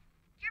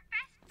your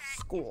best bet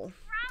School. is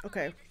probably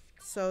Okay.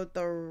 the school. So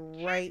the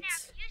right.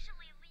 Catnip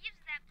usually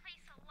leaves that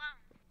place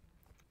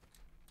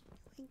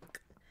alone.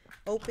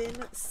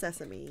 Open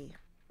sesame.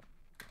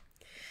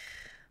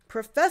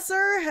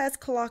 Professor has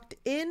clocked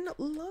in.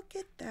 Look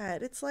at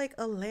that. It's like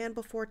a Land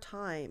Before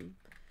Time.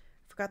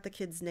 Forgot the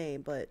kid's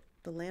name, but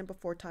the Land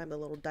Before Time, the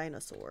little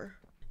dinosaur.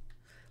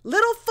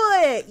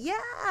 Littlefoot!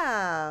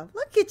 Yeah!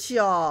 Look at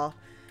y'all.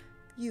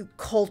 You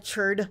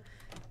cultured.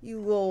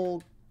 You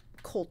old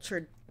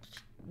cultured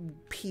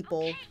people.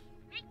 Okay,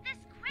 make this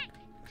quick.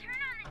 Turn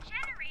on the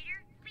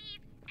generator,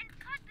 leave, and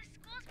plug the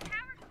school's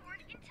power cord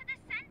into the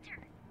center.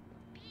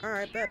 Be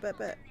Alright, bet.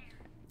 careful in there.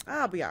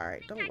 I'll be alright.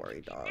 Think Don't I can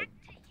worry, dog. connect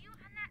to you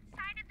on that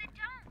side of the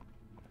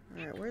dome.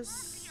 Alright, where's...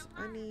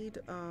 I need,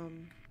 There's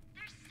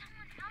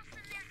someone else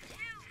in there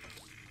too.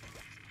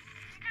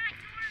 They're not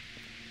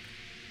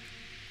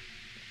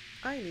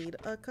your... I need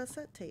a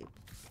cassette tape.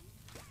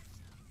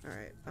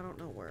 Alright, I don't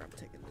know where I'm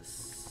taking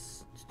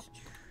this.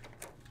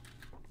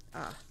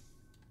 Ah.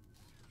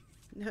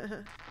 This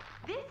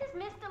is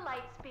Miss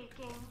Delight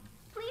speaking.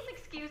 Please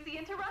excuse the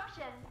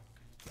interruption.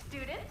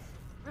 Students,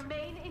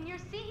 remain in your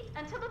seat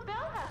until the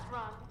bell has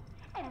rung.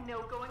 And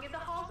no going in the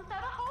halls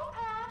without a hall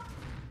pass.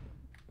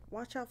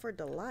 Watch out for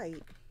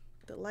Delight.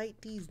 Delight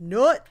these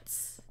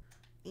nuts.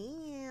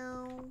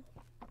 Ew.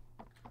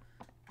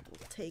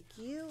 We'll take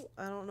you.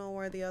 I don't know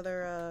where the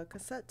other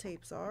cassette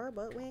tapes are,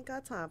 but we ain't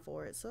got time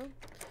for it. So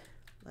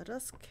let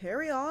us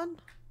carry on.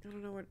 I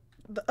don't know where.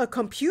 A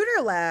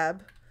computer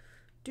lab.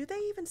 Do they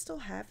even still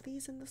have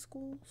these in the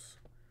schools?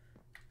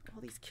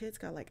 All these kids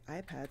got like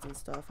iPads and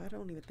stuff. I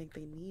don't even think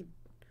they need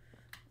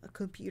a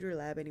computer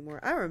lab anymore.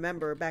 I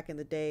remember back in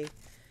the day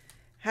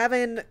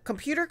having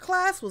computer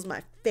class was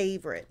my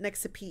favorite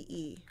next to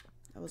PE.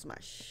 That was my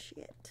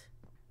shit.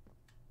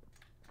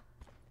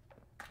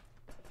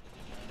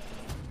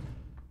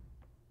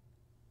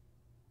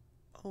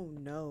 Oh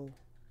no.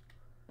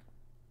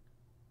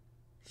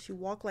 She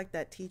walked like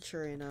that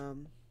teacher in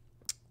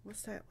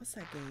what's that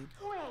game?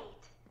 Wait,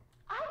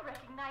 I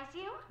recognize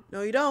you.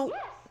 No, you don't.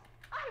 Yes,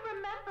 I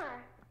remember.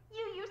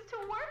 You used to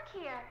work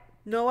here.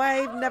 No,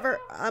 I've never.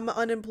 I'm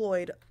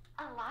unemployed.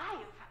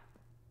 Alive.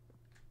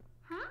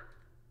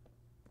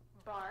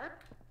 Barb?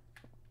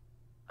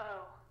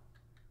 Oh.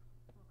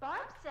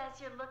 Barb says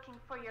you're looking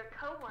for your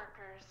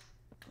coworkers.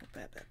 Oh,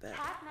 bet.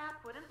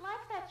 Catnip wouldn't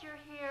like that you're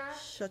here.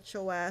 Shut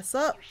your ass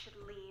up. You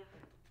should leave.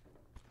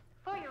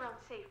 For your own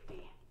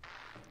safety.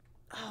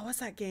 Oh, what's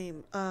that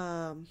game?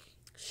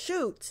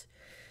 Shoot.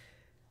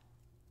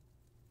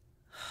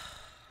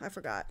 I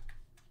forgot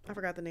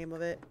the name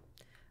of it.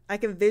 I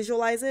can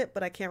visualize it,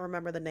 but I can't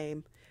remember the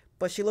name.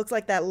 But she looks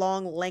like that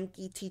long,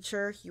 lanky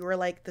teacher. You were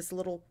like this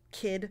little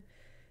kid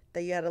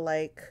that you had to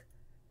like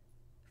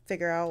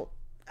figure out.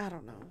 I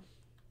don't know.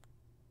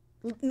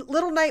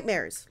 Little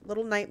Nightmares.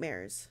 Little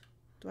Nightmares.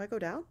 Do I go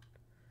down?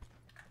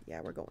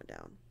 Yeah, we're going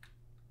down.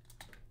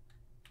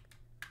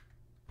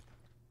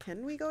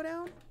 Can we go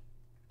down?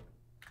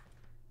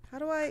 How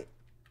do I...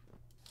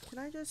 Can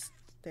I just...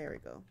 There we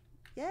go.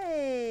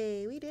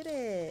 Yay! We did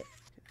it!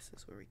 This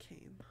is where we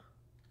came.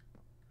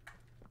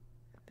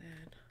 And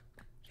then...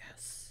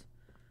 Yes.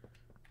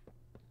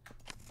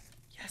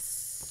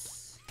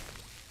 Yes!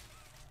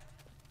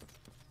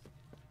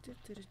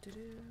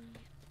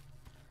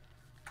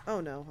 Oh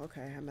no,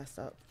 okay, I messed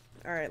up.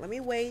 Alright, let me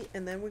wait,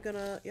 and then we're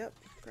gonna... Yep,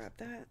 grab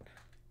that.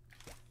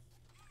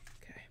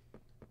 Okay.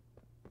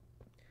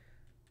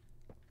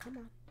 Come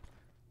on.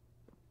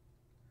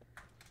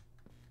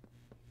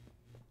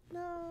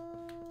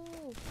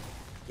 No.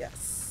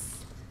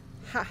 Yes.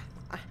 Ha.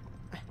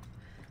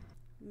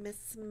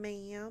 Miss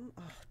ma'am.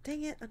 Oh,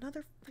 dang it.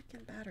 Another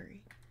freaking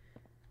battery.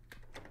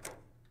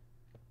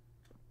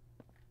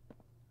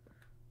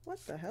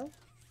 What the hell?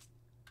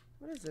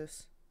 What is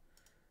this?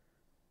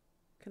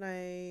 Can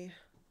I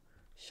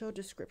show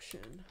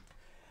description?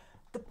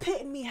 The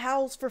pit in me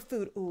howls for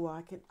food. Ooh,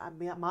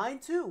 mine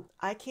too.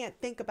 I can't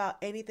think about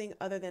anything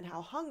other than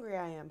how hungry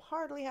I am.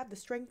 Hardly have the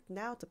strength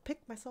now to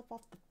pick myself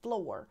off the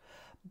floor.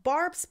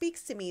 Barb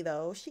speaks to me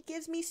though. She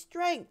gives me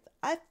strength.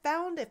 I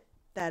found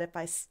that if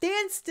I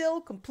stand still,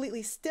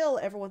 completely still,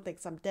 everyone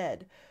thinks I'm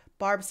dead.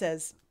 Barb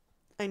says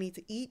I need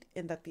to eat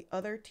and that the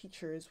other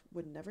teachers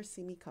would never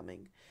see me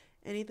coming.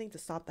 Anything to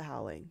stop the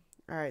howling.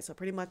 All right, so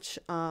pretty much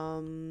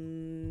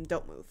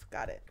don't move.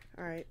 Got it.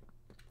 All right.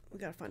 We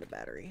got to find a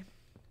battery.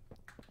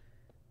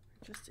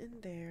 Just in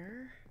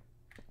there.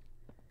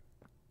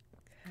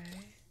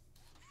 Okay.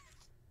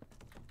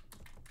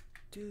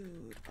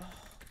 Dude. Oh,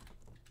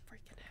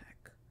 freaking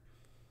heck.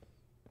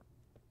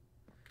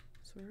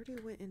 So we already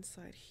went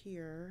inside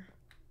here.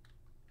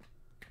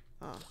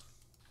 Ah.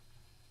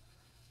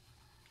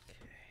 Okay.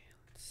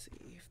 Let's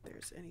see if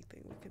there's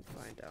anything we can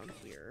find down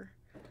here.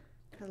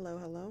 Hello,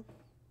 hello.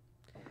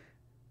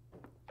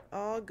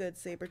 All good,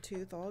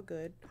 Sabretooth. All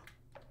good.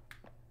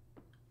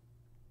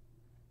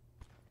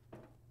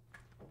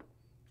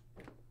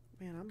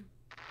 Man,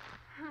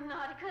 I'm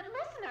Not a good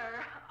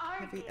listener, are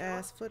heavy you?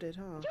 ass footed,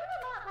 huh? You're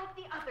a lot like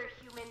the other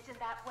humans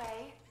that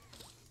way.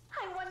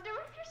 I wonder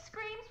if your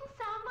screams will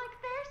sound like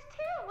theirs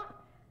too.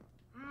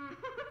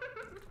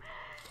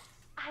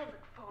 I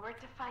look forward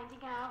to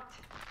finding out.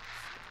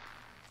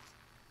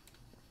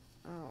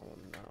 Oh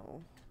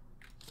no.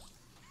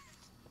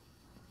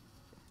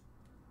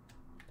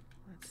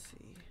 Let's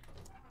see.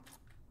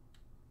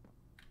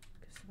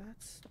 Because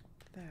that's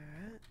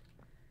that.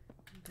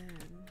 And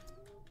then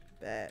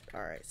bet.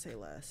 Alright, say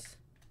less.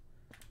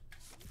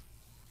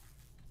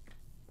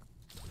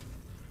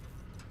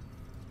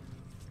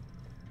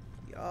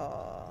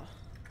 Yeah.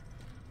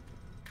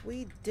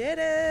 We did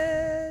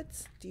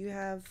it! Do you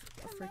have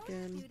a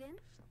freaking...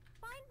 Students.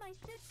 Find my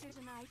sisters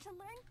and I to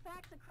learn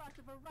facts across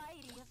a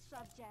variety of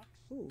subjects.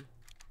 Ooh.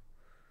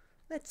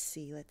 Let's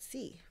see, let's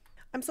see.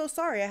 I'm so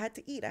sorry. I had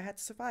to eat. I had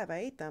to survive. I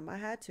ate them. I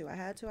had to.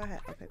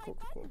 Okay, cool.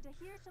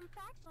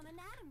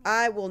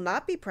 I will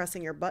not be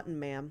pressing your button,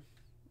 ma'am.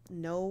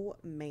 No,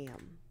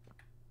 ma'am.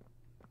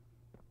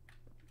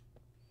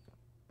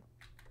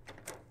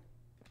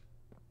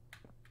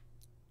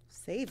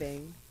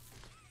 Saving?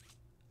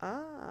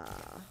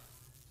 Ah.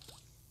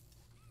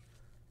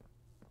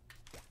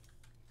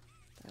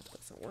 That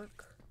doesn't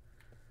work.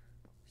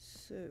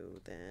 So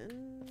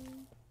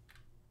then...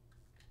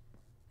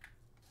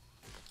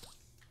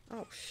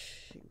 Oh,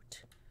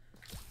 shoot.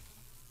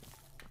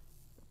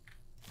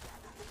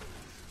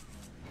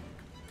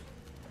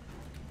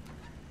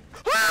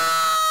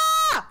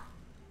 Ah!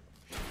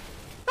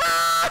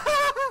 Ah!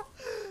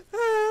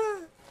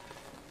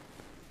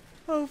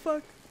 Oh,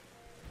 fuck.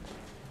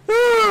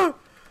 Ah!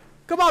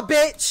 Come on,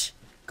 bitch.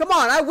 Come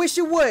on. I wish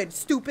you would,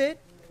 stupid.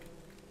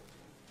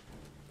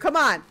 Come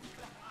on.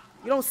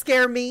 You don't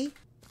scare me.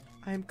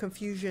 I am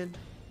confusion.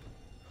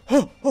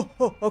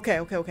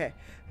 Okay.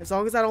 As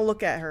long as I don't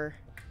look at her.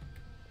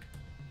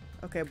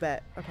 Okay,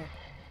 bet. Okay.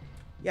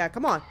 Yeah,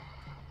 come on.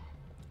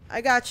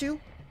 I got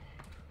you.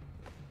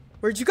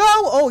 Where'd you go?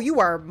 Oh, you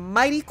are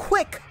mighty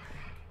quick.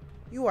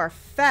 You are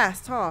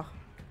fast, huh?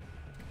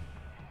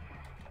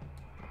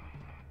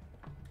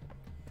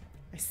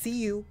 I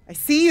see you. I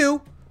see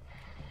you.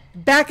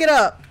 Back it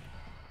up.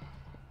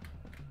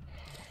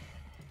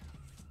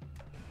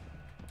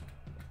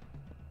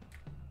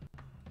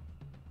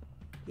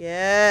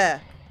 Yeah.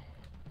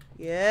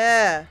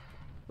 Yeah.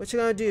 What you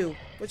gonna do?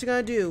 What you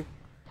gonna do?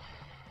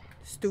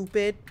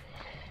 Stupid.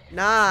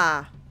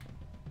 Nah.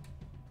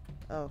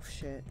 Oh,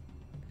 shit.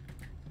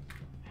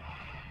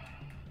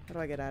 How do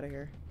I get out of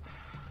here?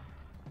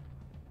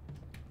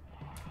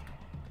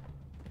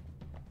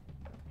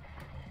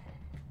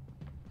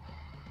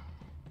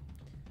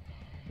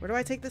 Where do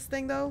I take this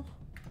thing, though?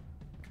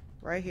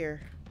 Right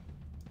here.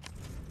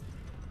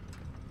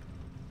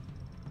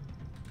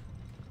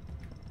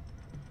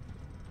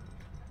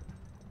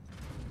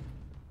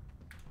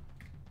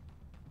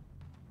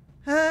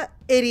 Huh?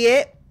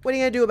 Idiot. What are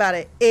you gonna do about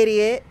it?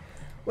 Idiot.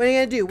 What are you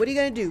gonna do? What are you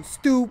gonna do?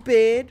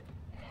 Stupid.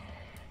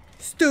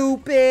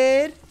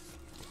 Stupid.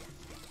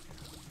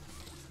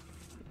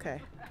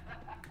 Okay.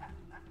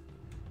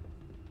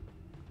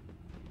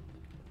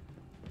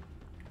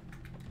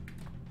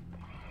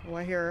 Oh,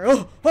 I hear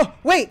her. Oh,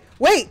 wait.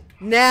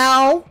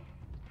 Now.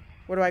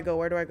 Where do I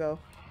go?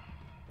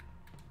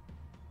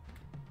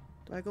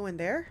 Do I go in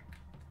there?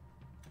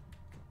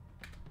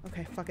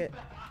 Okay, fuck it.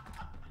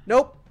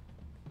 Nope.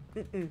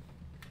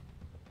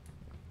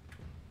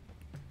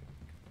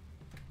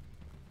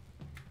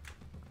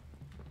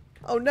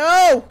 Oh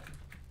no!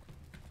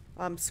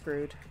 I'm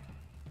screwed.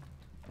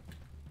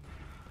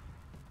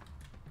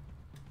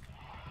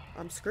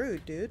 I'm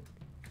screwed, dude.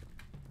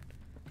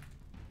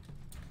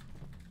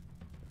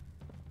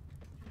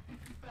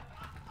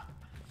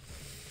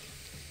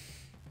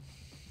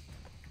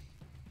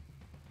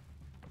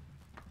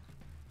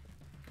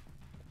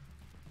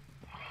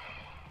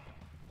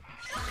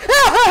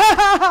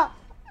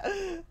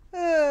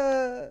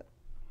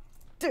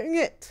 Dang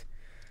it.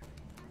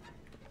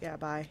 Yeah,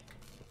 bye.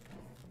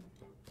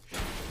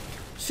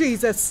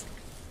 Jesus.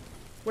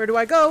 Where do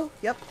I go?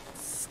 Yep.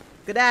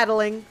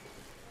 Skedaddling.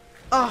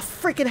 Oh,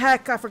 freaking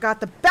heck. I forgot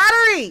the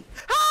battery.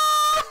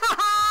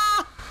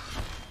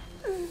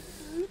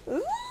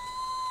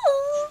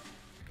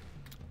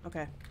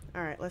 Okay.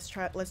 All right. Let's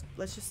try. Let's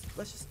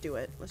just do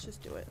it. Let's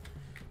just do it.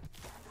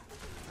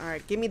 All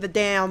right. Give me the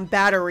damn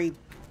battery.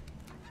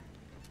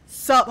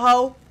 Sup,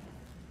 ho?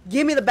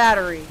 Give me the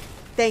battery.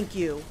 Thank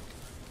you.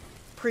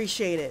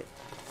 Appreciate it,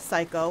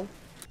 psycho.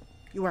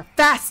 You are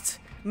fast,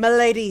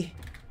 milady.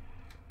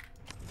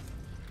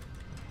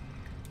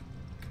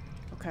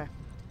 Okay.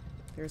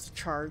 There's a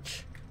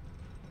charge.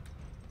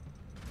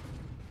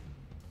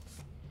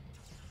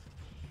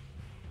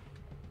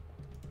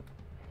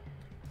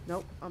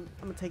 Nope. I'm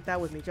gonna take that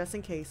with me just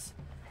in case.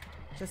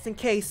 Just in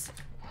case.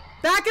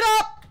 Back it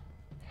up!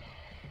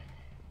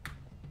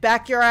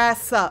 Back your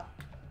ass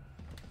up.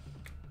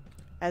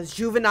 As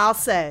Juvenile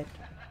said.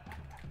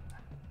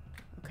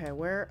 Okay,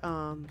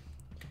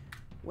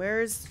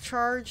 where's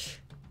charge?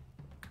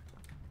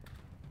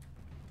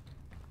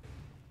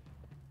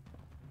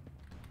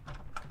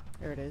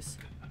 There it is.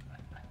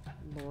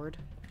 Lord.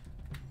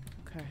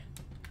 Okay.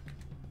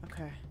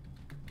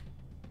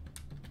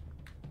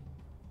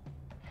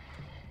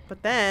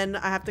 But then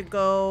I have to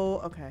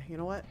go... Okay, you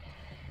know what?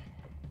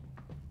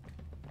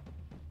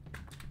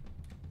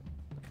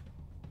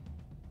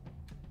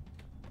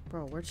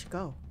 Bro, where'd she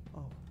go?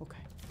 Oh, okay.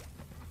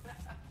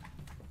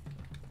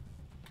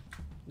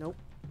 Nope.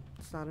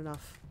 It's not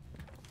enough.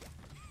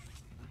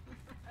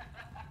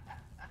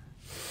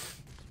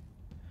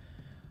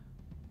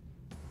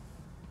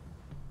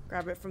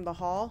 Grab it from the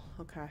hall?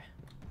 Okay.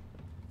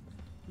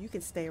 You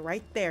can stay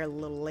right there,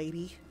 little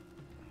lady.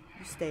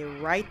 You stay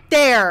right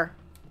there!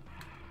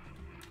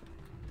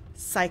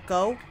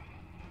 Psycho.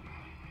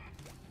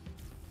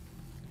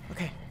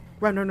 Okay.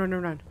 Run, run, run,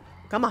 run, run.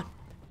 Come on.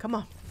 Come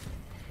on.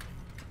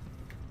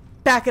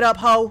 Back it up,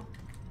 ho.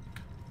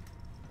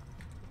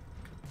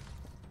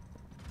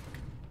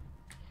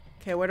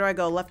 Okay, where do I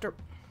go? Left or...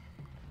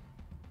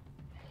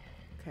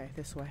 Okay,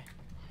 this way.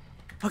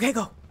 Okay,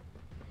 go.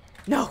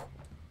 No.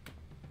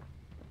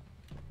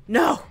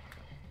 No.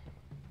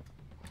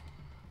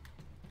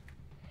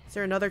 Is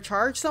there another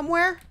charge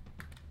somewhere?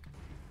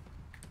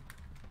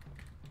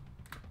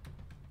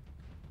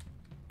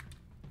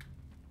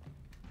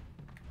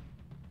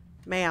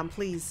 Ma'am,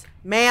 please.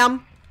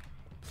 Ma'am,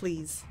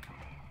 please.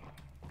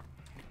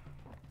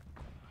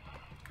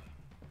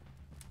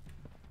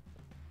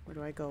 Where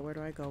do I go? Where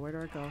do I go? Where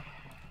do I go?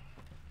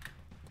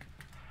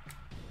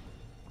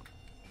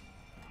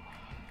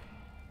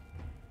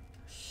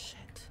 Shit.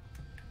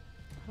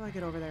 How do I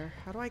get over there?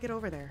 How do I get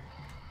over there?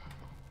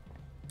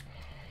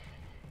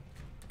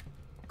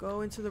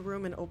 Go into the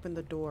room and open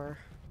the door.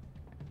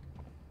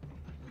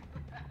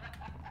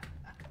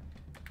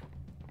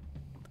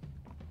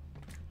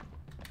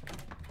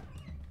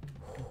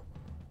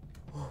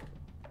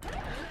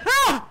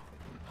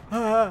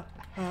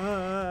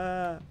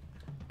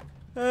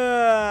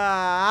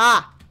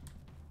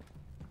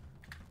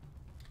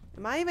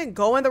 Am I even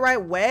going the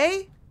right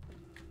way?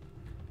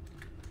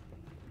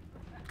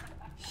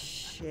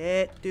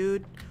 Shit,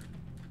 dude.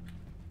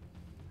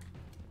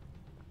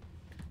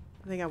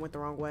 I think I went the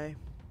wrong way.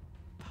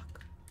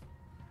 Fuck.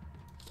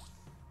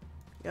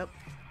 Yep.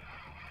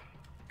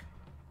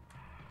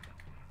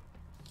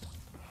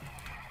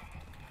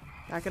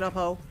 Back it up,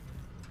 ho.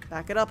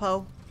 Back it up,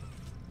 ho.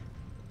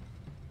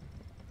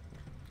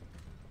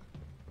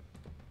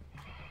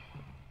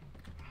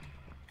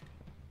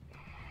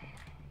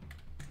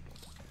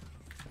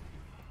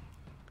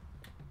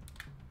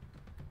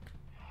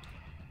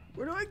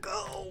 Where do I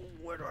go?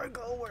 Where do I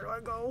go? Where do I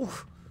go?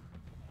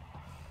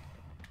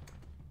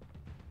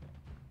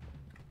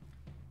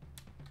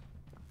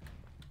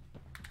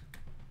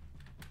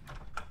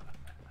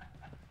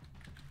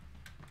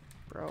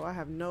 Bro, I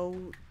have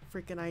no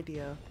freaking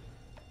idea.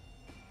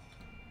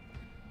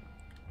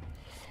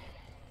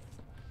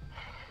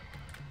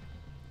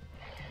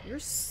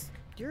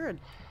 You're a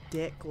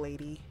dick,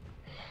 lady.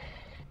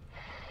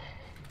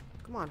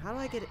 Come on, how do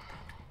I get it?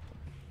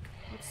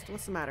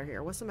 What's the matter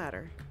here? What's the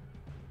matter?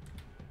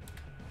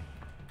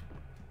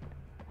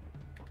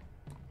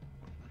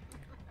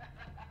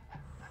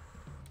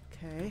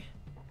 Okay.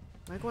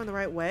 Am I going the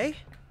right way?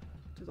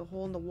 Through the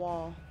hole in the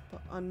wall.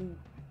 But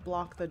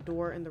unblock the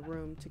door in the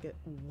room to get...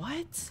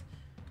 What?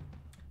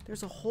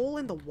 There's a hole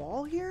in the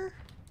wall here?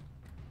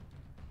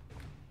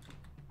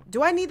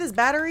 Do I need this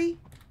battery?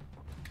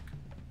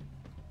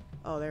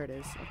 Oh, there it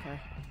is. Okay.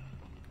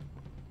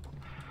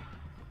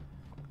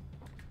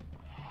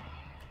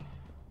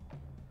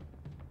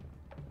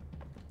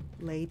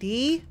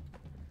 Lady?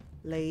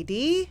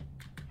 Lady?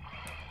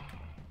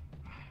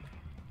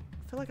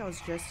 I feel like I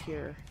was just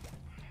here.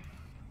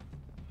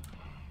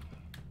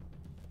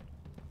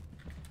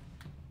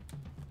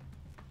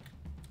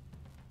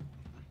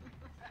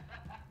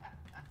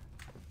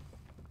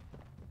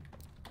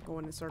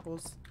 Going in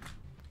circles.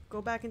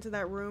 Go back into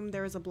that room.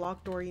 There is a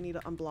blocked door you need to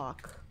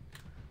unblock.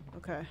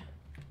 Okay.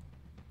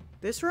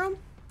 This room?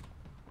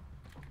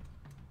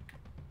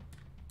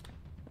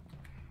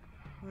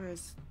 Where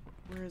is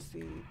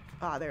the...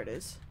 Ah, there it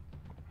is.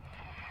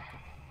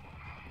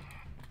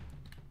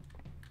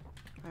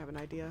 I have an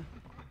idea.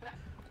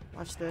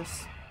 Watch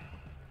this.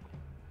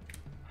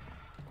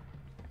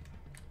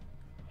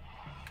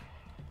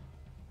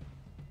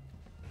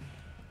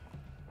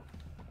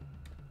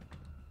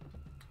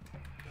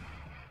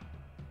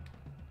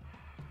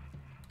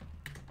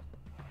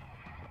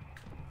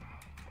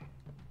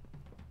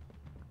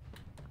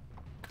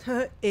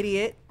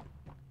 Idiot.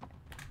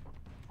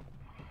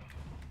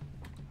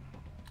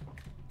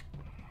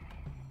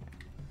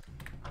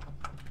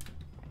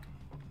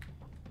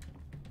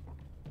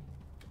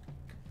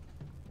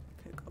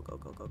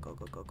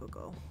 Okay,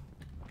 go.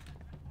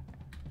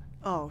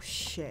 Oh,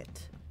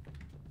 shit.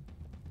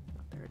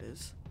 There it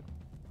is.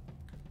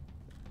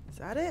 Is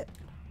that it?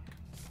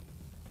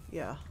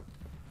 Yeah.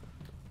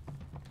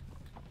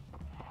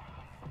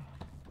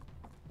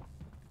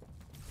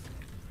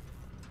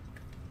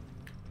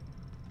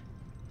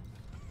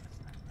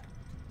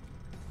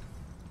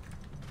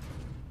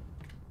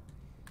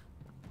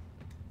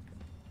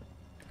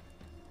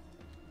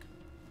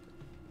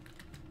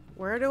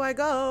 Where do I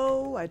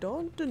go? I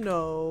don't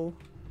know.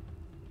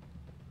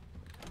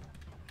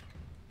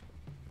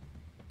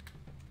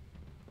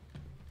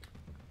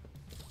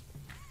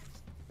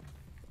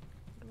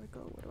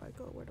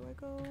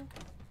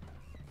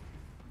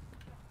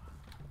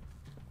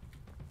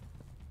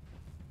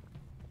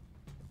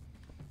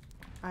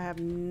 I have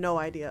no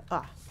idea.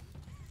 Ah.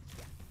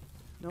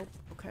 Nope.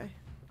 Okay.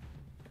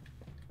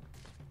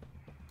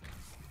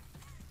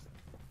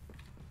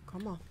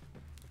 Come on.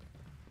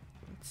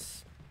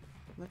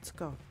 Let's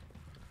go.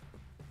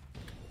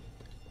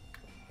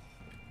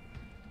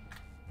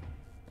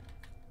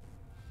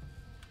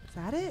 Is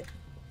that it?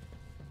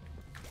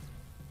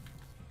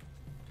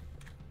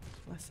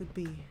 Blessed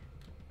be.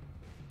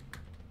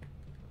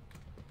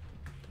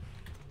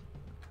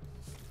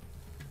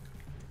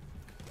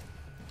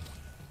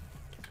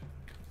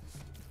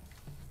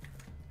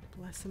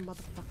 Blessed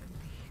motherfucking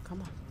be.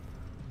 Come on.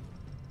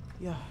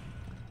 Yeah.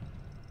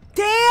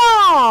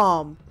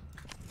 Damn!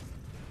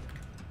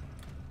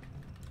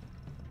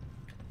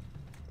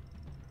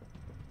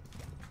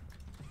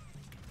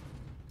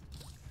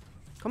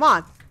 Come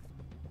on.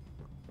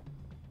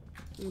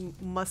 We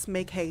must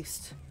make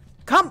haste.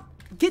 Come!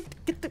 Get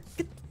the. Okay.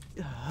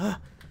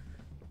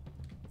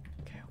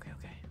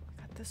 I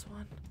got this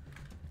one.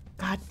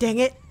 God dang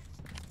it.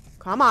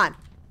 Come on.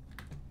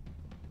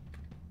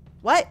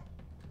 What?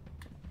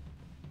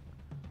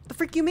 The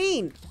frick you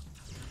mean?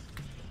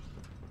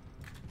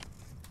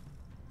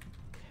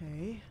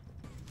 Okay.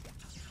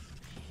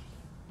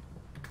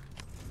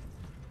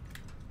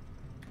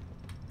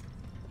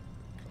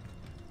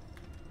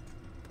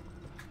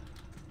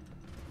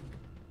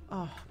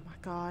 Oh my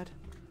god.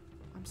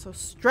 I'm so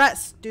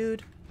stressed,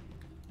 dude.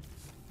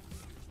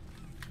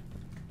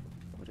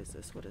 What is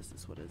this? What is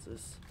this? What is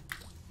this?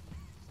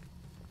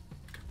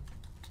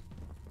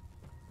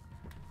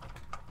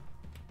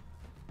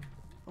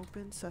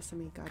 Open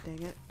sesame, god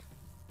dang it.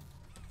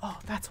 Oh,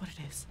 that's what it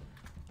is.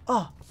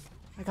 Oh,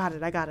 I got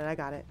it. I got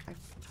it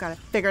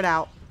figured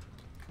out.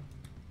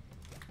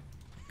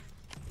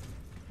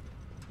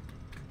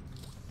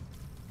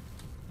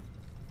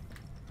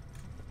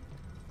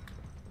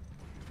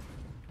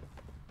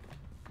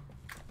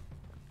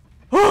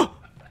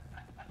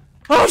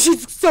 Oh,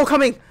 she's still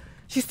coming.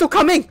 She's still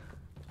coming.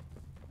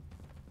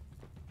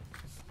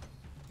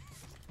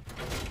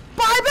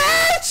 Bye,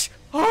 bitch!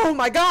 Oh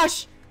my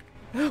gosh.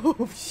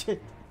 Oh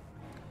shit.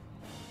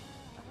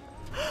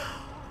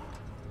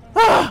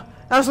 Ah,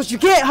 that's what you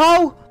get,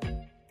 ho.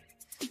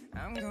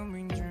 I'm gonna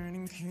return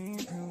and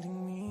keep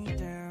holding me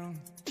down.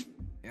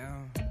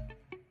 Yeah.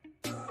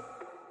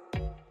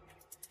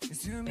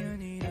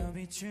 수면이 더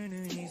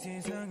비추는 이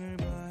세상을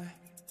봐.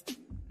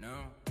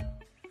 No.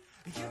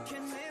 You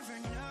can never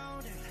know.